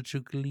your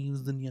artichoke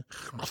leaves, then you.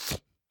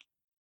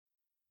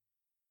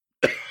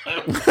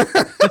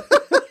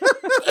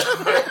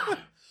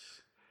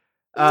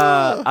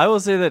 I will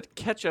say that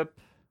ketchup,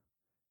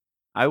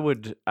 I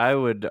would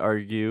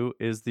argue,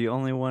 is the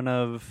only one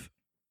of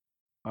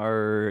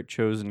our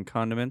chosen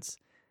condiments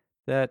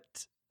that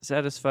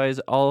satisfies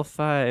all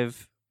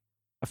 5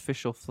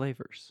 official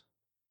flavors.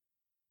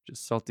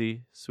 Just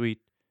salty, sweet,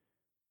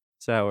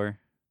 sour,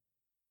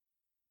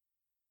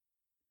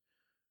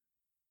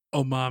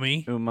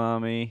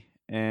 umami,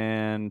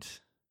 and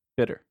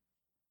bitter.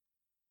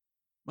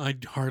 I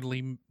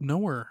hardly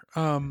know her.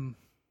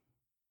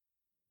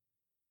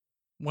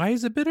 Why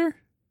is it bitter?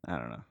 I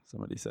don't know.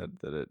 Somebody said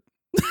that it.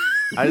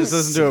 I just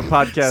listened to a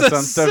podcast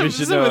on stuff you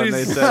should know, and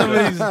they said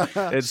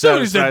that it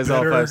somebody said satisfies all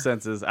bitter. 5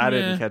 senses. I Yeah.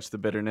 didn't catch the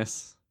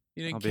bitterness.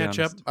 You I'll didn't be catch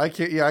up? honest. I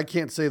can't. Yeah, I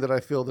can't say that I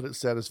feel that it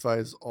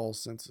satisfies all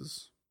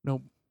senses.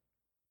 Nope.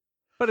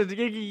 But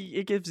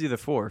it gives you the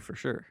 4 for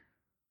sure.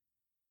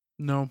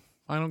 No,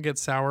 I don't get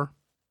sour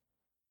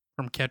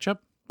from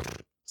ketchup.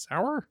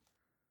 Sour?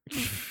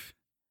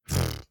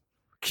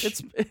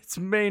 Its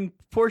main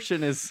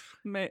portion is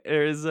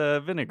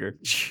vinegar.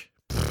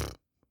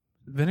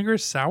 Vinegar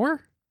is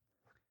sour?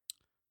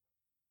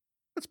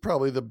 That's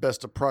probably the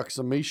best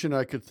approximation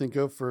I could think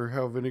of for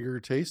how vinegar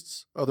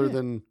tastes, other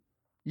than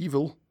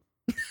evil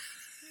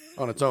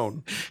on its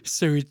own.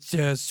 So it's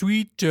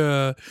sweet,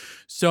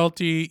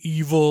 salty,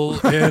 evil,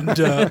 and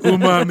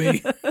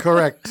umami.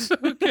 Correct.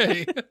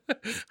 Okay.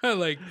 I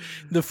like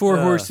the 4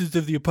 horses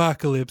of the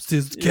apocalypse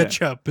is Yeah.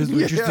 ketchup, is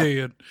what you're Yeah.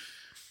 saying.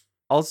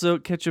 Also,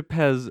 ketchup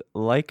has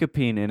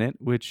lycopene in it,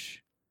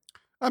 which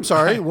I'm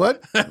sorry.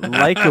 What?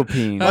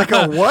 lycopene. Like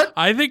a what?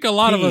 I think a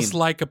lot of us Peen.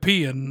 like a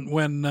peeing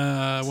when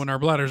our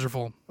bladders are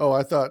full. Oh,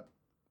 I thought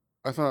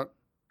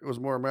it was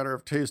more a matter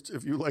of taste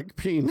if you like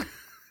peen.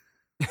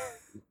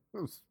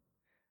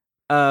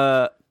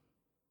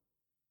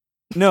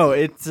 No,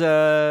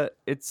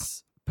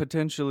 it's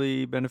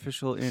potentially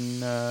beneficial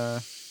in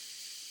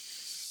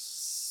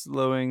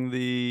slowing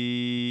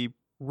the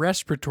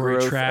Respiratory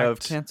growth tract of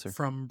cancer.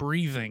 from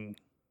breathing.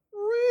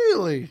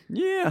 Really?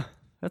 Yeah,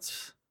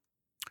 that's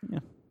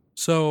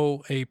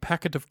So a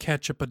packet of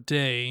ketchup a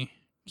day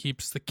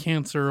keeps the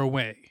cancer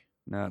away.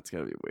 no, it's got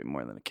to be way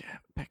more than a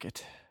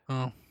packet.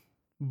 Oh,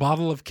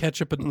 bottle of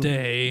ketchup a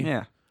day.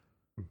 Yeah,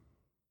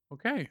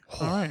 Okay,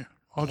 all right.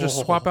 I'll just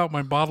swap out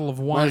my bottle of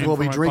wine. Might as well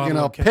for be my drinking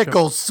bottle a of ketchup.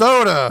 pickle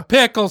soda.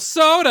 Pickle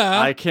soda.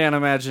 I can't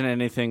imagine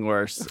anything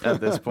worse at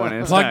this point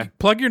in time.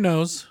 Plug your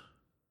nose.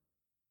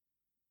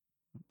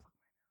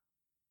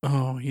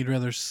 Oh, you'd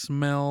rather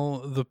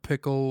smell the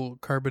pickle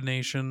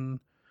carbonation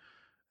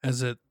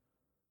as it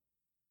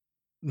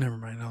Never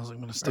mind. I was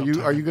going to stop. Are you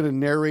talking. going to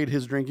narrate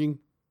his drinking?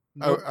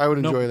 Nope. I would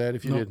enjoy Nope. that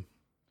if you Nope. did.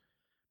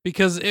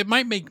 Because it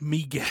might make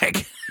me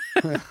gag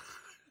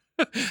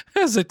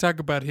as I talk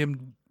about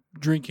him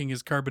drinking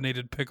his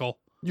carbonated pickle.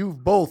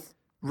 You've both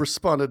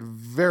responded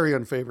very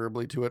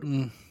unfavorably to it.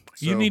 You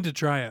So- need to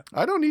try it.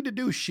 I don't need to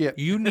do shit.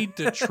 You need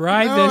to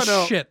try No, this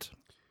no. shit.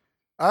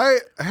 I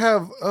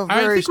have a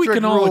I very think we strict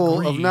can all rule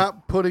of agree.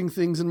 not putting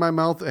things in my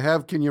mouth that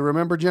have, can you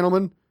remember,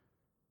 gentlemen?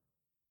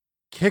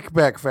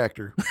 Kickback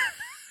factor.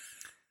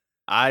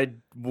 I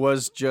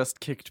was just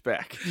kicked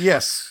back.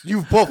 Yes,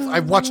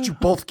 I've watched you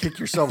both kick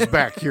yourselves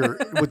back here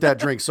with that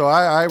drink, so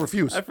I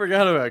refuse. I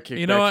forgot about kickback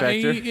You know,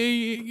 factor.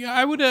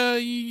 I would,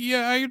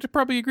 I would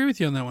probably agree with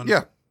you on that one.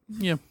 Yeah,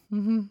 Yeah.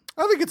 Mm-hmm.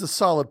 I think it's a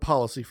solid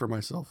policy for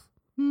myself.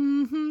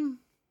 Mm-hmm.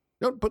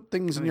 Don't put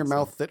things in your think so.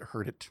 mouth that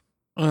hurt it.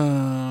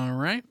 All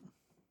right.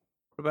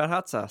 What about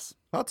hot sauce?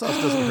 Hot sauce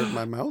doesn't hurt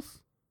my mouth.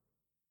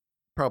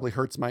 Probably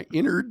hurts my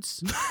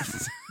innards,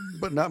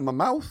 but not my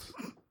mouth.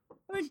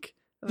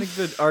 I think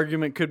the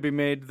argument could be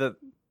made that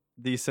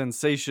the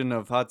sensation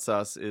of hot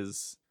sauce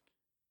is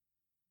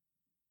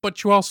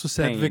But you also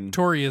said Pain.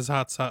 Victoria's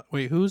hot sauce.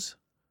 Wait, whose?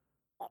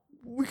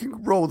 We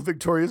can roll with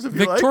Victoria's if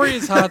you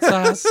Victoria's like. hot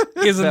sauce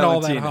isn't all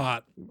that Valentina.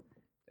 hot.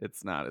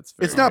 it's not. It's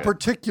very It's not good.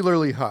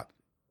 particularly hot.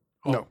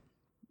 Oh. No,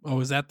 Oh,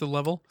 is that the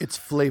level? it's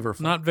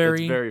flavorful. Not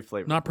very. It's very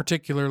flavorful. Not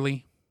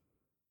particularly.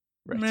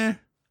 Right. Meh.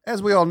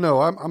 As we all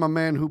know, I'm a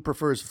man who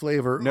prefers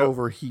flavor No-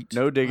 over heat.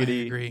 No I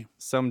diggity. agree.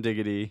 Some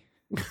diggity.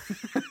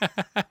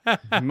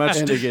 Much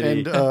and, diggity.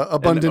 and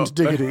abundant And,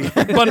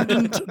 diggity.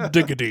 Abundant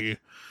diggity.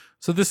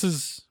 So this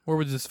is, where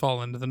would this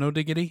fall into? The no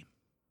diggity?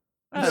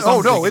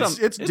 Oh no,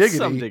 Some- it's diggity.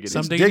 some diggity. Some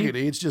It's diggity?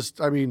 diggity. It's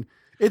just, I mean,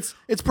 it's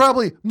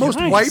probably most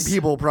Nice. white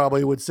people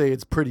probably would say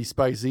it's pretty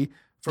spicy,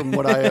 from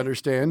what I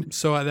understand.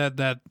 So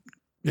that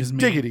It's is me.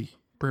 diggity.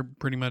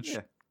 Pretty much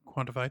Yeah.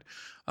 quantified.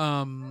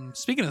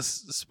 Speaking of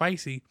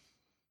spicy,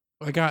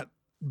 I got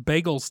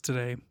bagels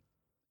today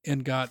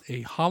and got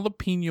a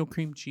jalapeno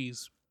cream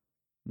cheese,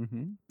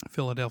 Mm-hmm.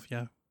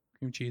 Philadelphia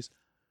cream cheese.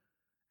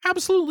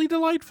 Absolutely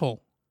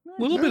delightful.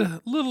 Little Yeah.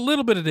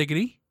 bit of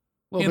diggity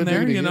Little in bit there,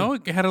 diggity, you yeah. know.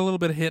 It had a little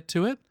bit of hit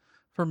to it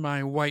for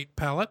my white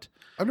palate.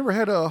 I've never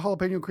had a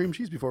jalapeno cream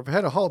cheese before. If I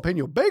had a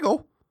jalapeno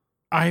bagel,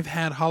 I've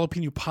had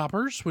jalapeno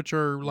poppers, which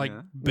are like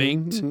Yeah.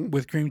 baked Mhm.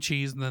 with cream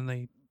cheese, and then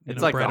they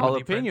It's like the bread 'em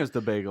deep fried. jalapenos,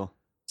 the bagel.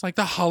 It's like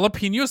the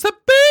jalapenos, the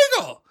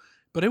bagel.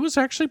 But it was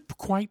actually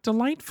quite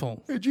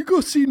delightful. did you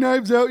go see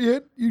Knives Out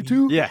yet? You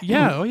two? Yeah.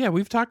 Yeah, oh yeah,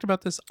 we've talked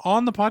about this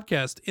on the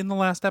podcast in the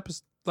last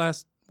episode,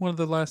 one of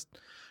the last.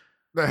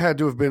 That had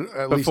to have been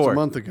at least Before. a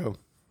month ago.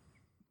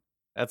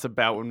 That's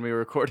about when we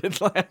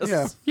recorded last.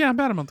 Yeah. Yeah,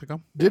 about a month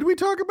ago. Did we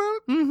talk about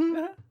it?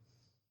 Mm-hmm.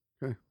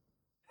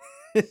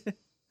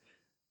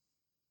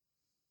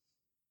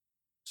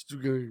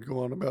 Just gonna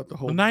go on about the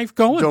whole The knife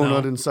going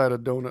donut though. inside a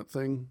donut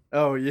thing.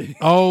 Oh yeah.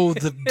 Oh,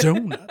 the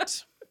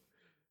donut.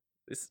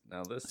 This.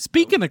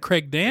 Speaking of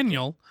Craig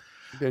Daniel,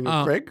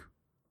 Daniel Craig?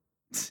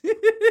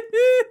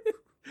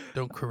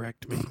 don't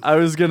correct me. I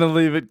was gonna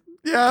leave it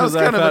Yeah, that was because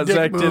I kind of a thought dick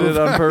Zach move. did it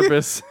on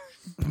purpose.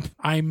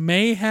 I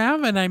may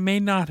have, and I may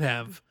not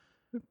have.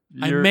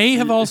 I You're- may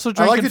have you- also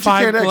I like drinking that you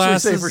 5 can't actually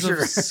say glasses for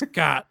sure. of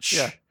scotch.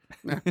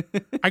 Yeah.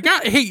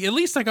 Hey, at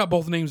least I got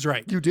both names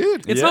right. You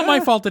did. It's not my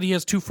Yeah. fault that he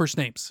has 2 first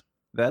names.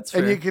 That's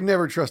fair. And you can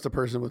never trust a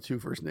person with two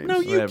first names. No,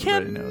 you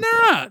Everybody knows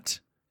cannot.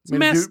 It's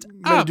messed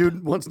Met a up.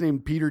 dude once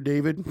named Peter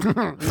David.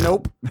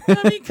 Nope.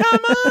 I mean, come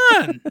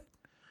on.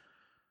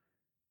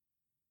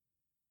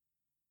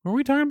 What were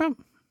we talking about?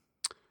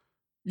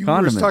 You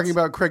Condiments. were talking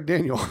about Craig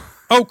Daniel.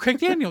 Oh, Craig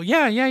Daniel.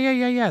 Yeah.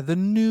 The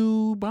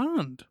new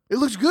Bond. It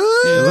looks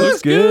good. It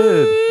looks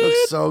good.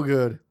 Looks so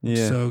good.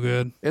 Yeah. So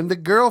good. And the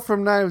girl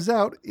from Knives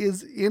Out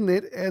is in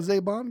it as a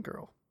Bond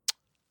girl.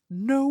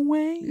 No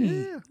way.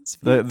 Yeah. It's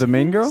The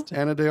main girl? fantastic.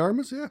 Anna de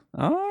Armas, yeah.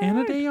 Oh,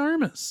 Anna de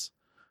Armas.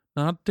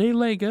 Not de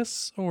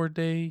Legas or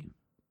de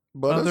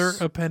But other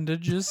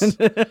appendages.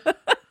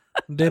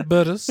 De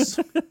Butters.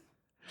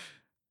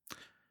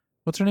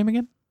 What's her name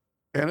again?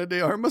 Anna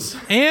de Armas.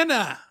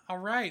 Anna. All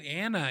right,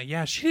 Anna.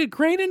 Yeah, she did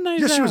great in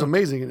Knives Yeah, she was Out.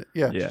 amazing in it.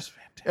 Yeah. Yeah. She's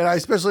fantastic. And I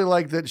especially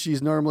like that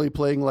she's normally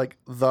playing like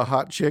the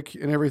hot chick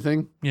and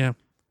everything. Yeah.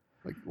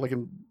 Like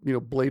in,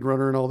 Blade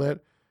Runner and all that.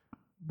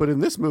 But in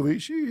this movie,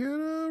 she had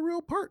a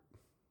real part.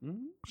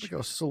 Like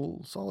a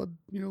solid,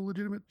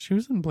 legitimate. She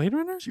was in Blade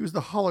Runner? She was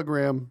the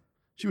hologram.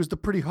 She was the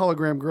pretty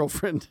hologram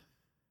girlfriend.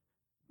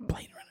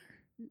 Blade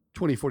Runner.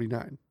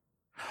 2049.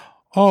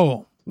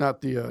 Oh.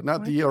 Not the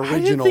original. I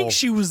didn't think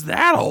she was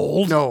that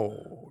old.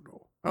 No.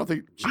 I don't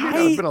think she may not I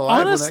have been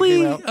alive honestly,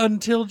 when that came out.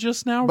 until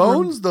just now,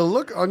 Bones, the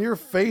look on your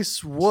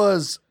face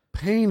was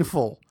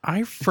painful. I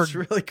It's forgot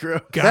really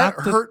gross. That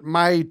that hurt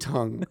my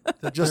tongue.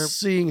 there Just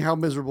seeing how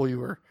miserable you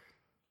were.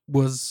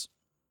 was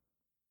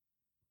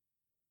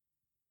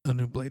a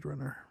new Blade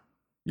Runner.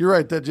 You're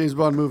right. That James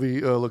Bond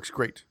movie looks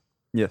great.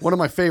 Yes. One of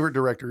my favorite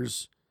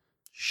directors.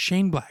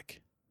 Shane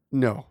Black,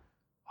 No.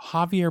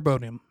 Javier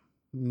Bardem,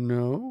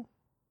 No.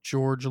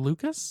 George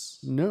Lucas,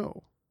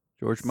 No.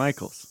 George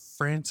Michaels.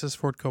 Francis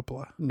Ford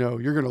Coppola, No.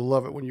 You're going to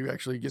love it when you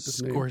actually get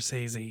this name.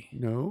 Scorsese,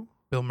 No.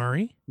 Bill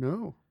Murray,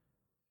 No.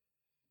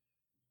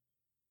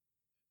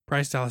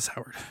 Bryce Dallas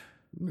Howard,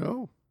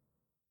 No.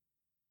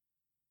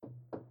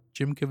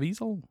 Jim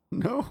Caviezel,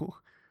 No.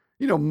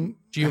 You know,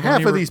 Giovanni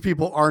half of Ri- these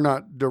people are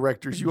not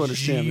directors. You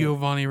understand that.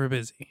 Giovanni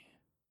Ribisi,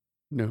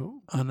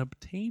 No.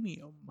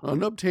 Unobtainium.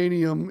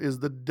 Unobtainium is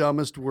the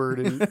dumbest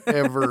word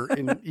ever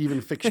in even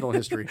fictional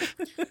history.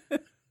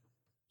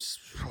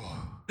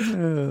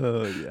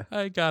 Oh yeah.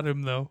 I got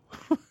him though.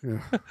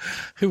 Yeah.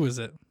 Who was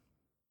it?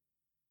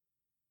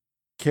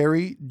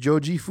 Kerry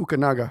Joji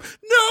Fukunaga.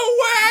 No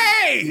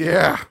way!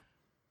 Yeah.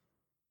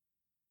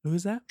 Who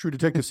is that? True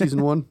Detective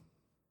Season 1.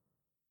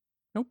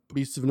 Nope.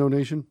 Beasts of No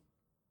Nation.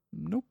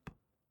 Nope.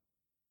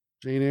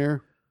 Jane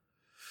Eyre.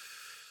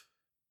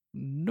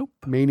 Nope.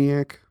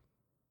 Maniac.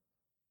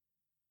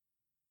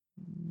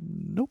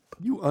 Nope.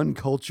 You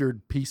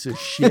uncultured piece of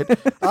shit.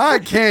 I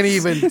can't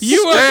even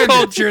You stand it.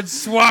 uncultured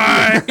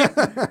swine!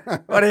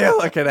 What are you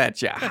looking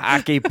at, you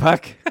hockey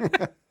puck?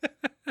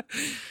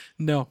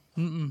 No.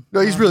 Mm-mm. No,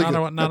 he's really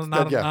good.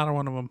 Not Yeah.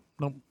 one of them.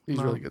 Nope. He's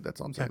No. really good.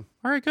 That's all I'm Okay. saying.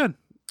 All right, good.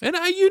 And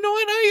I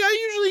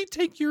usually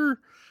take your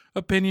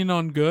opinion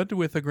on good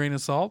with a grain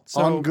of salt.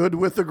 So On good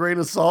with a grain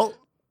of salt?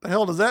 The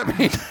hell does that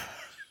mean?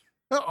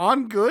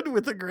 On good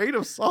with a grain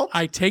of salt?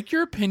 I take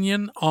your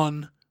opinion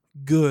on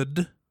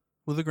good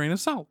with a grain of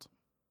salt.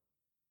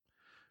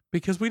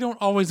 Because we don't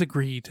always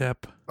agree,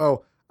 Tep.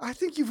 Oh, I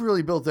think you've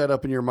really built that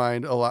up in your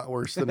mind a lot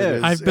worse than it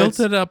is. I've built It's-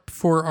 it up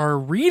for our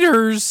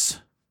readers.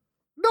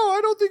 No,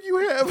 I don't think you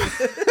have.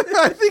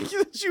 I think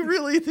that you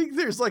really think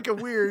there's like a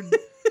weird,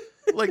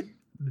 like,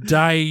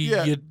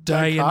 dichotomy?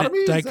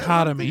 Is that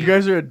dichotomy. You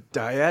guys are a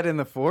dyad in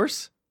the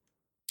force?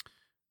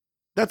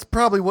 that's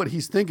probably what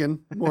he's thinking,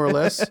 more or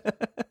less.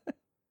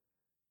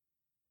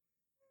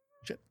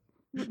 Shit.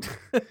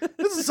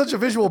 This is such a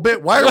visual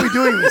bit. Why are we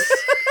doing this?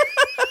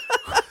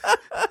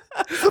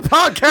 It's the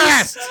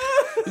podcast.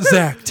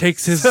 Zach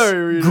takes his Sorry,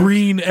 readers.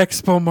 green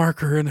expo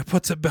marker and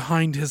puts it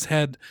behind his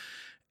head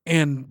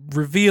and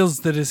reveals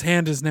that his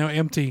hand is now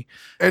empty.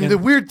 And the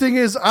weird thing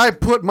is, I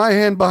put my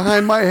hand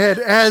behind my head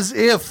as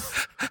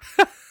if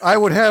I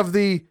would have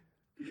the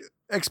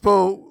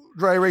Expo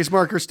dry erase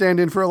marker stand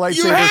in for a lightsaber.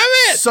 You have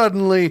it!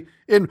 Suddenly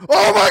in.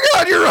 Oh my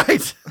God, you're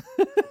right.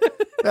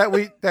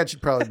 That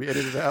should probably be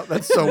edited out.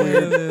 That's so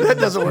weird. That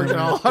doesn't work at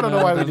all. I don't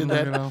know why we did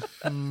that.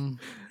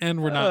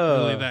 And we're not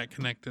really that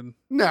connected.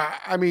 Nah,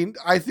 I mean,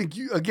 I think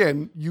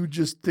you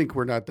just think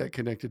we're not that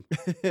connected.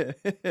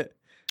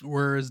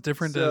 We're as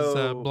different as a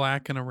So-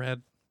 black and a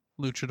red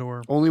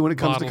luchador. Only when it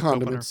comes to Bottled opener.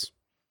 condiments.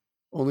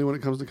 Only when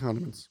it comes to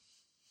condiments.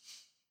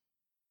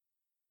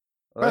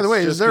 Well, By the that's way,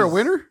 is just there a 'cause-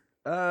 winner?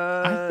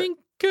 I think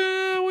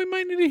we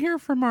might need to hear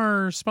from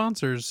our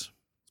sponsors.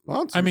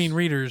 Sponsors? I mean,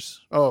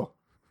 readers. Oh,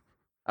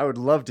 I would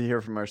love to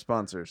hear from our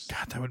sponsors.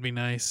 God, that would be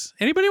nice.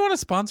 Anybody want to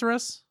sponsor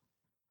us?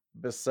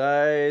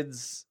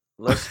 Besides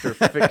Lester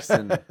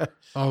Fixin.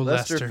 Oh,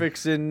 Lester Lester.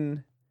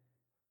 Fixin.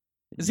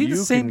 Is he the you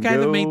same can guy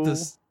that made go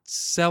the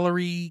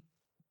celery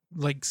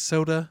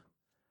soda?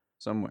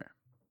 somewhere?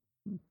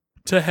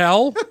 To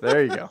hell?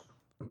 There you go.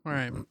 All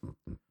right.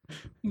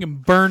 You can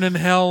burn in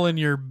hell in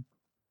your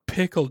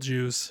pickle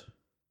juice.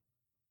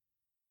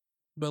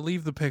 But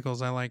leave the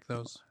pickles. I like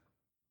those.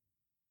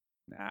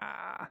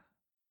 Nah.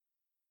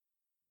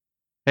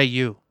 Hey,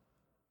 you.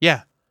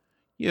 Yeah,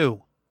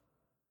 you.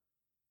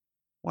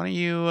 Why don't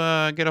you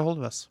get a hold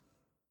of us?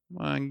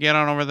 Get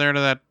on over there to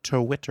that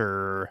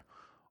Twitter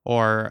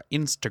or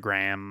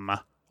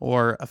Instagram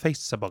or a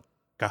Facebook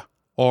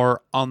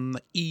or on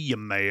the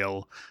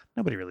email.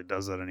 Nobody really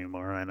does that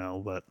anymore, I know,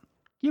 but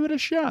give it a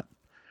shot.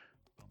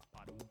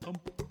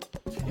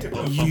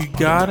 You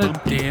gotta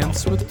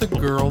dance with the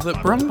girl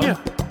that brung you.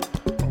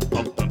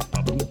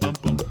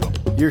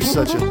 you're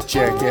such a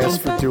jackass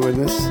for doing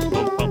this.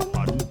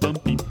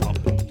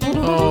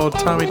 Oh,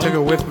 Tommy took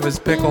a whiff of his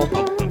pickle.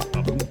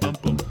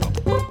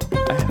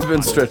 I've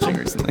been stretching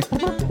recently.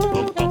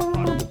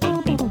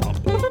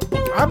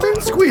 I've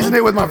been squeezing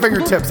it with my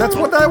fingertips. That's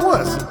what that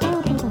was.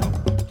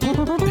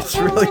 It's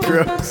really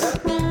gross.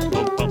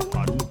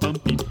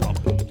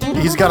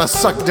 He's got to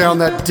suck down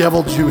that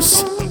devil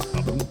juice.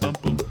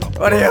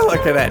 What are you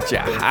looking at, you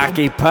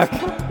hockey puck?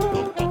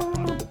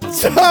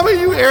 Tommy,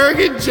 you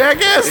arrogant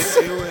jackass.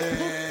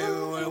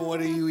 What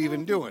are you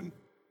even doing?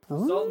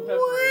 Salt and pepper.